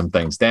tighten some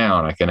things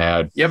down. I can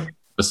add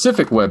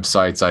specific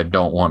websites I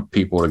don't want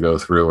people to go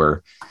through,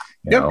 or,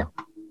 no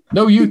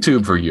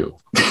YouTube for you.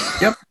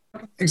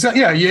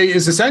 Exactly. Yeah.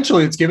 Is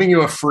essentially it's giving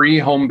you a free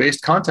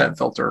home-based content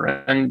filter,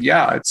 and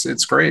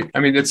it's great. I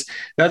mean,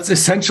 that's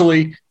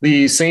essentially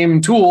the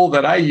same tool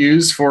that I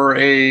use for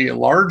a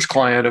large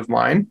client of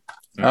mine,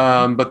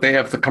 but they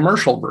have the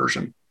commercial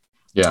version.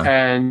 Yeah.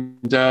 And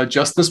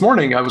just this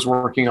morning I was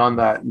working on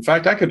that. In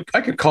fact, I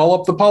could call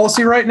up the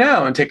policy right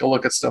now and take a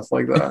look at stuff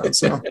like that.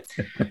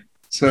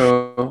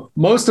 So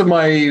most of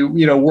my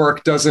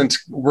work doesn't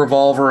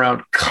revolve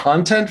around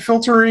content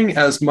filtering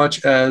as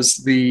much as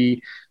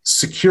the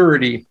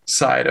security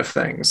side of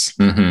things,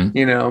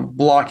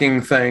 blocking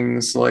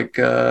things like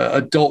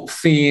adult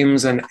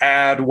themes and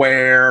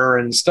adware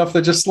and stuff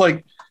that just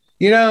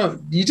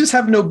you just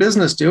have no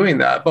business doing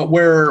that. But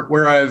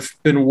where I've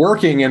been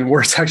working and where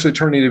it's actually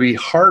turning to be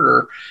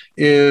harder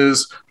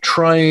is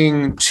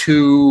trying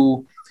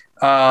to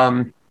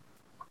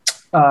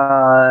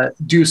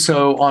do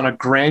so on a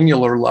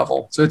granular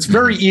level. So it's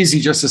very easy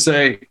just to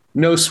say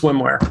no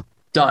swimwear,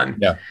 done.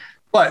 Yeah.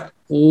 But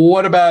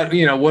what about,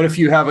 what if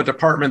you have a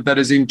department that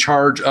is in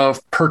charge of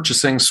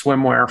purchasing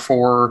swimwear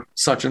for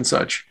such and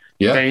such?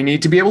 Yeah. They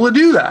need to be able to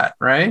do that,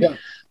 right? Yeah.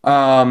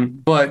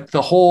 But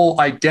the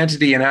whole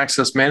identity and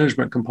access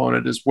management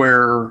component is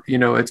where,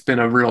 it's been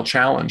a real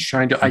challenge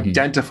trying to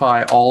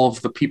identify all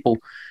of the people.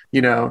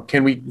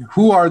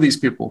 Who are these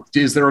people?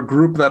 Is there a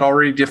group that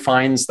already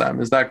defines them?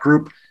 Is that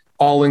group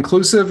all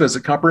inclusive? Is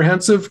it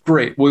comprehensive?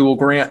 Great. We will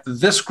grant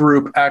this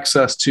group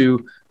access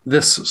to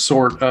this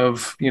sort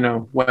of,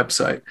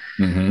 website.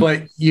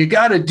 But you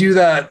got to do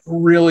that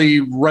really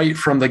right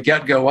from the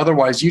get-go.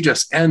 Otherwise, you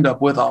just end up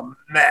with a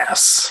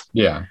mess.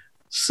 Yeah.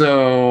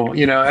 So,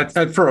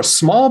 for a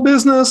small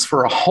business,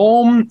 for a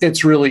home,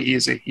 it's really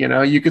easy.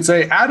 You could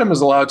say Adam is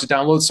allowed to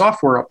download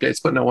software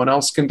updates, but no one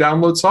else can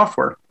download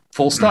software.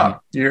 Full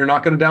stop. You're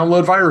not going to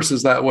download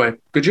viruses that way.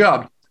 Good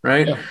job.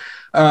 Right.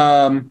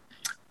 Yeah.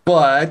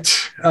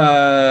 But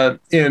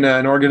in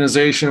an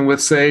organization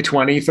with, say,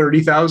 20,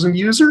 30,000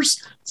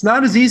 users, it's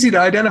not as easy to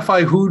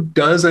identify who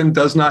does and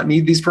does not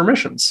need these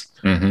permissions.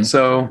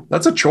 So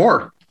that's a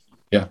chore.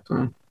 Yeah.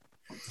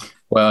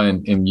 Well,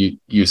 and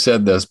you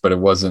said this, but it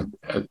wasn't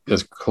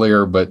as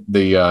clear, but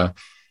the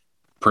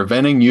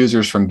preventing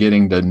users from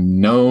getting to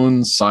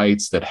known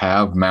sites that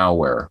have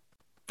malware.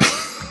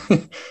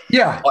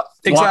 Yeah,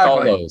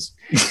 exactly.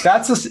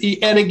 That's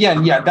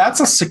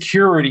a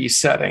security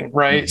setting,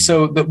 right?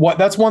 So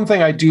that's one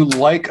thing I do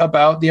like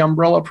about the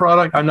umbrella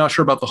product. I'm not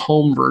sure about the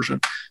home version.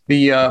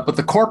 But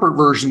the corporate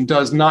version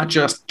does not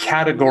just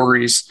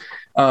categories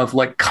of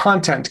like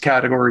content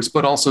categories,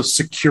 but also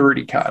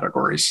security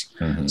categories.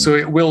 So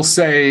it will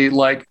say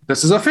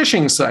this is a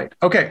phishing site.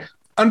 Okay.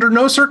 Under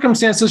no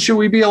circumstances should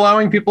we be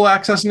allowing people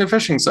accessing a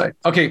phishing site.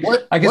 Okay.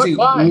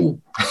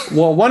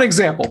 Well, one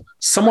example,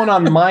 someone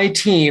on my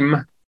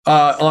team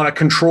on a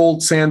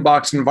controlled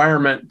sandbox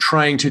environment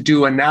trying to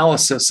do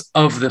analysis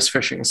of this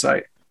phishing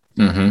site.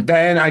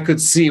 Then I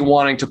could see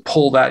wanting to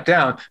pull that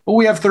down. But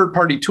we have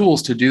third-party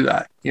tools to do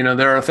that.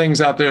 There are things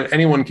out there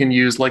anyone can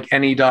use, like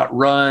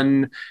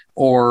any.run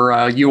or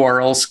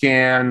URL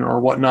scan or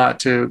whatnot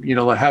to,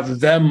 have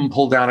them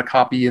pull down a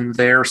copy in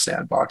their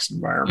sandbox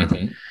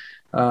environment.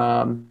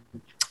 That's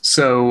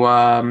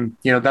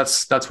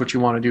what you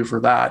want to do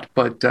for that.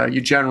 But you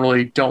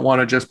generally don't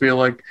want to just be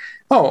like,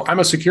 oh, I'm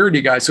a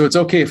security guy, so it's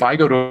okay if I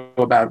go to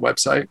a bad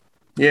website.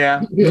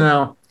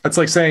 No. That's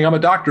like saying I'm a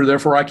doctor,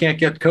 therefore I can't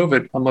get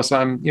COVID unless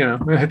I'm,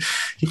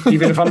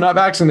 even if I'm not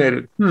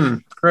vaccinated.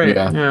 Great.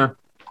 Yeah.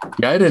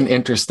 I had an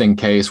interesting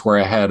case where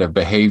I had a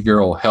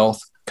behavioral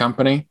health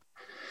company,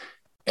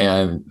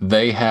 and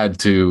they had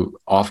to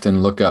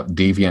often look up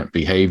deviant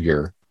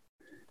behavior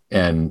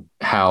and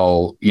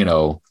how,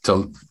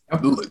 to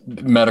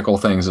medical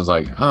things is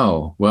like,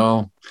 oh,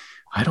 well,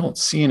 I don't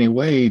see any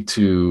way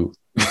to,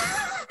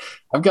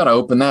 I've got to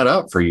open that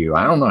up for you.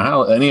 I don't know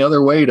how any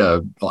other way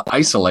to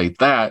isolate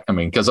that. I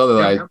mean, because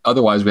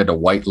otherwise we had to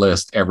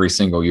whitelist every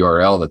single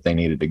URL that they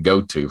needed to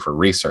go to for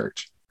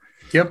research.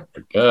 Yep.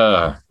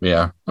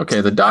 Yeah.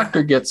 Okay. The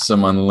doctor gets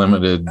some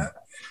unlimited.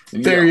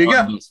 There you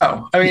go.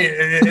 I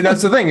mean,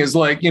 that's the thing is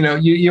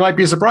you might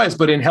be surprised,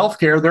 but in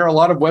healthcare, there are a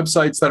lot of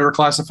websites that are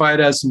classified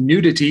as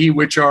nudity,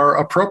 which are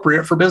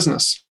appropriate for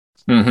business.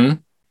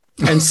 And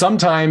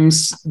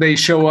sometimes they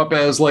show up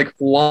as like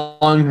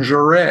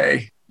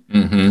lingerie.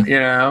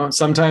 Mm-hmm.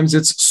 Sometimes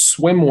it's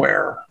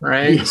swimwear,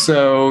 right? Yeah.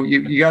 So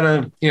you got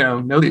to,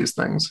 know these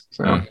things.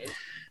 So,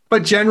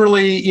 but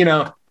generally,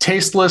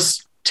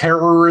 tasteless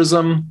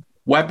terrorism,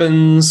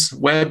 weapons,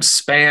 web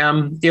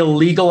spam,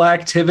 illegal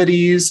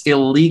activities,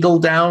 illegal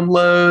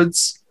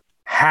downloads,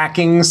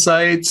 hacking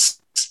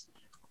sites,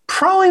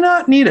 probably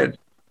not needed.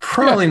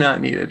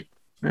 Not needed.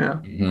 Yeah.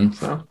 Mm-hmm.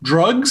 So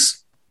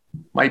drugs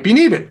might be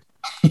needed,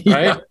 right?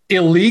 Yeah.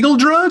 Illegal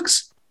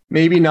drugs,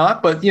 maybe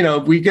not, but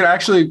we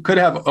could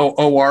have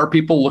OR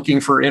people looking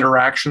for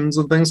interactions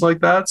and things like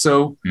that.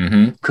 So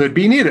could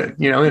be needed,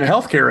 in a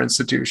healthcare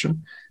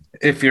institution.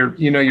 If you're,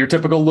 your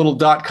typical little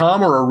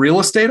 .com or a real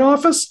estate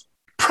office,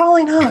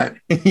 probably not.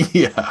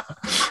 Yeah.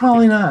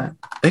 Probably not.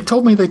 They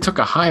told me they took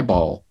a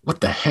highball. What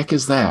the heck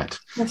is that?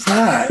 What's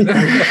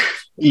that?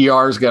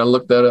 ER's got to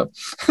look that up.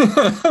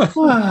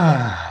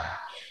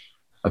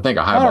 I think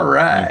a highball. All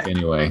right.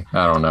 Anyway,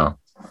 I don't know.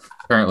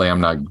 Apparently, I'm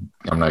not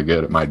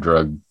good at my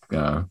drug.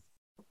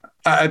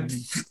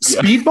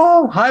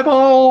 Speedball,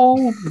 highball,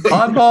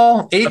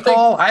 oddball, eight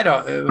ball. I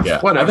don't. Yeah,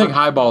 whatever. I think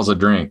highball's a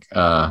drink,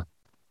 but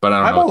I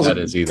don't know what that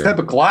is either. Type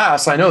of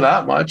glass. I know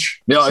that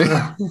much.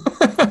 Yeah.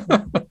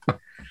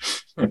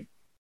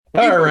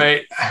 All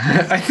right.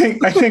 I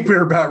think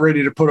we're about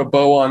ready to put a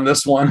bow on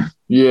this one.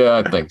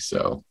 Yeah, I think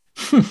so.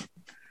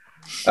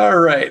 All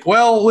right.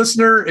 Well,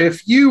 listener,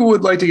 if you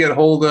would like to get a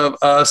hold of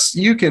us,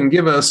 you can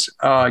give us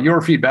your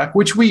feedback,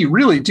 which we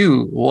really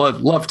do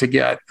love to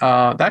get.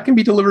 That can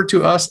be delivered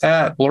to us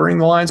at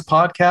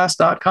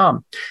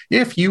blurringthelinespodcast.com.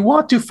 If you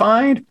want to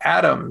find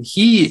Adam,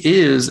 he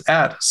is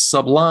at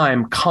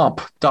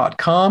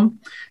sublimecomp.com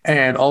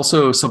and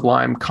also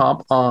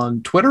sublimecomp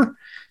on Twitter.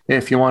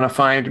 If you want to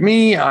find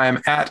me,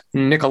 I'm at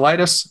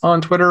Nicolaitis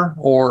on Twitter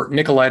or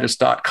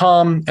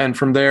Nicolaitis.com. And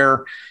from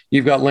there,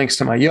 you've got links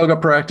to my yoga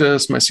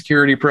practice, my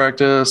security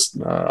practice,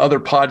 other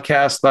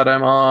podcasts that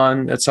I'm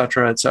on, et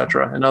cetera,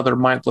 and other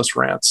mindless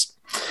rants.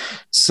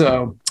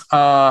 So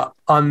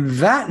on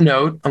that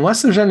note,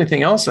 unless there's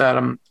anything else,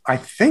 Adam, I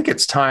think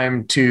it's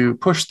time to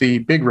push the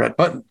big red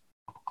button.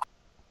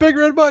 Big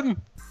red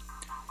button.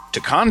 To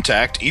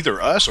contact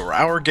either us or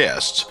our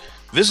guests,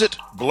 visit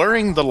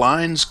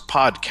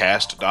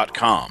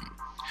blurringthelinespodcast.com.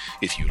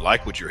 If you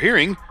like what you're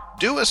hearing,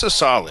 do us a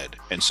solid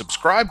and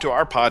subscribe to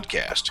our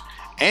podcast.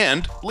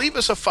 And leave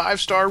us a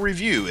 5-star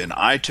review in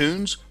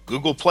iTunes,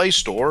 Google Play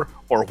Store,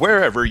 or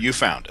wherever you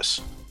found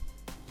us.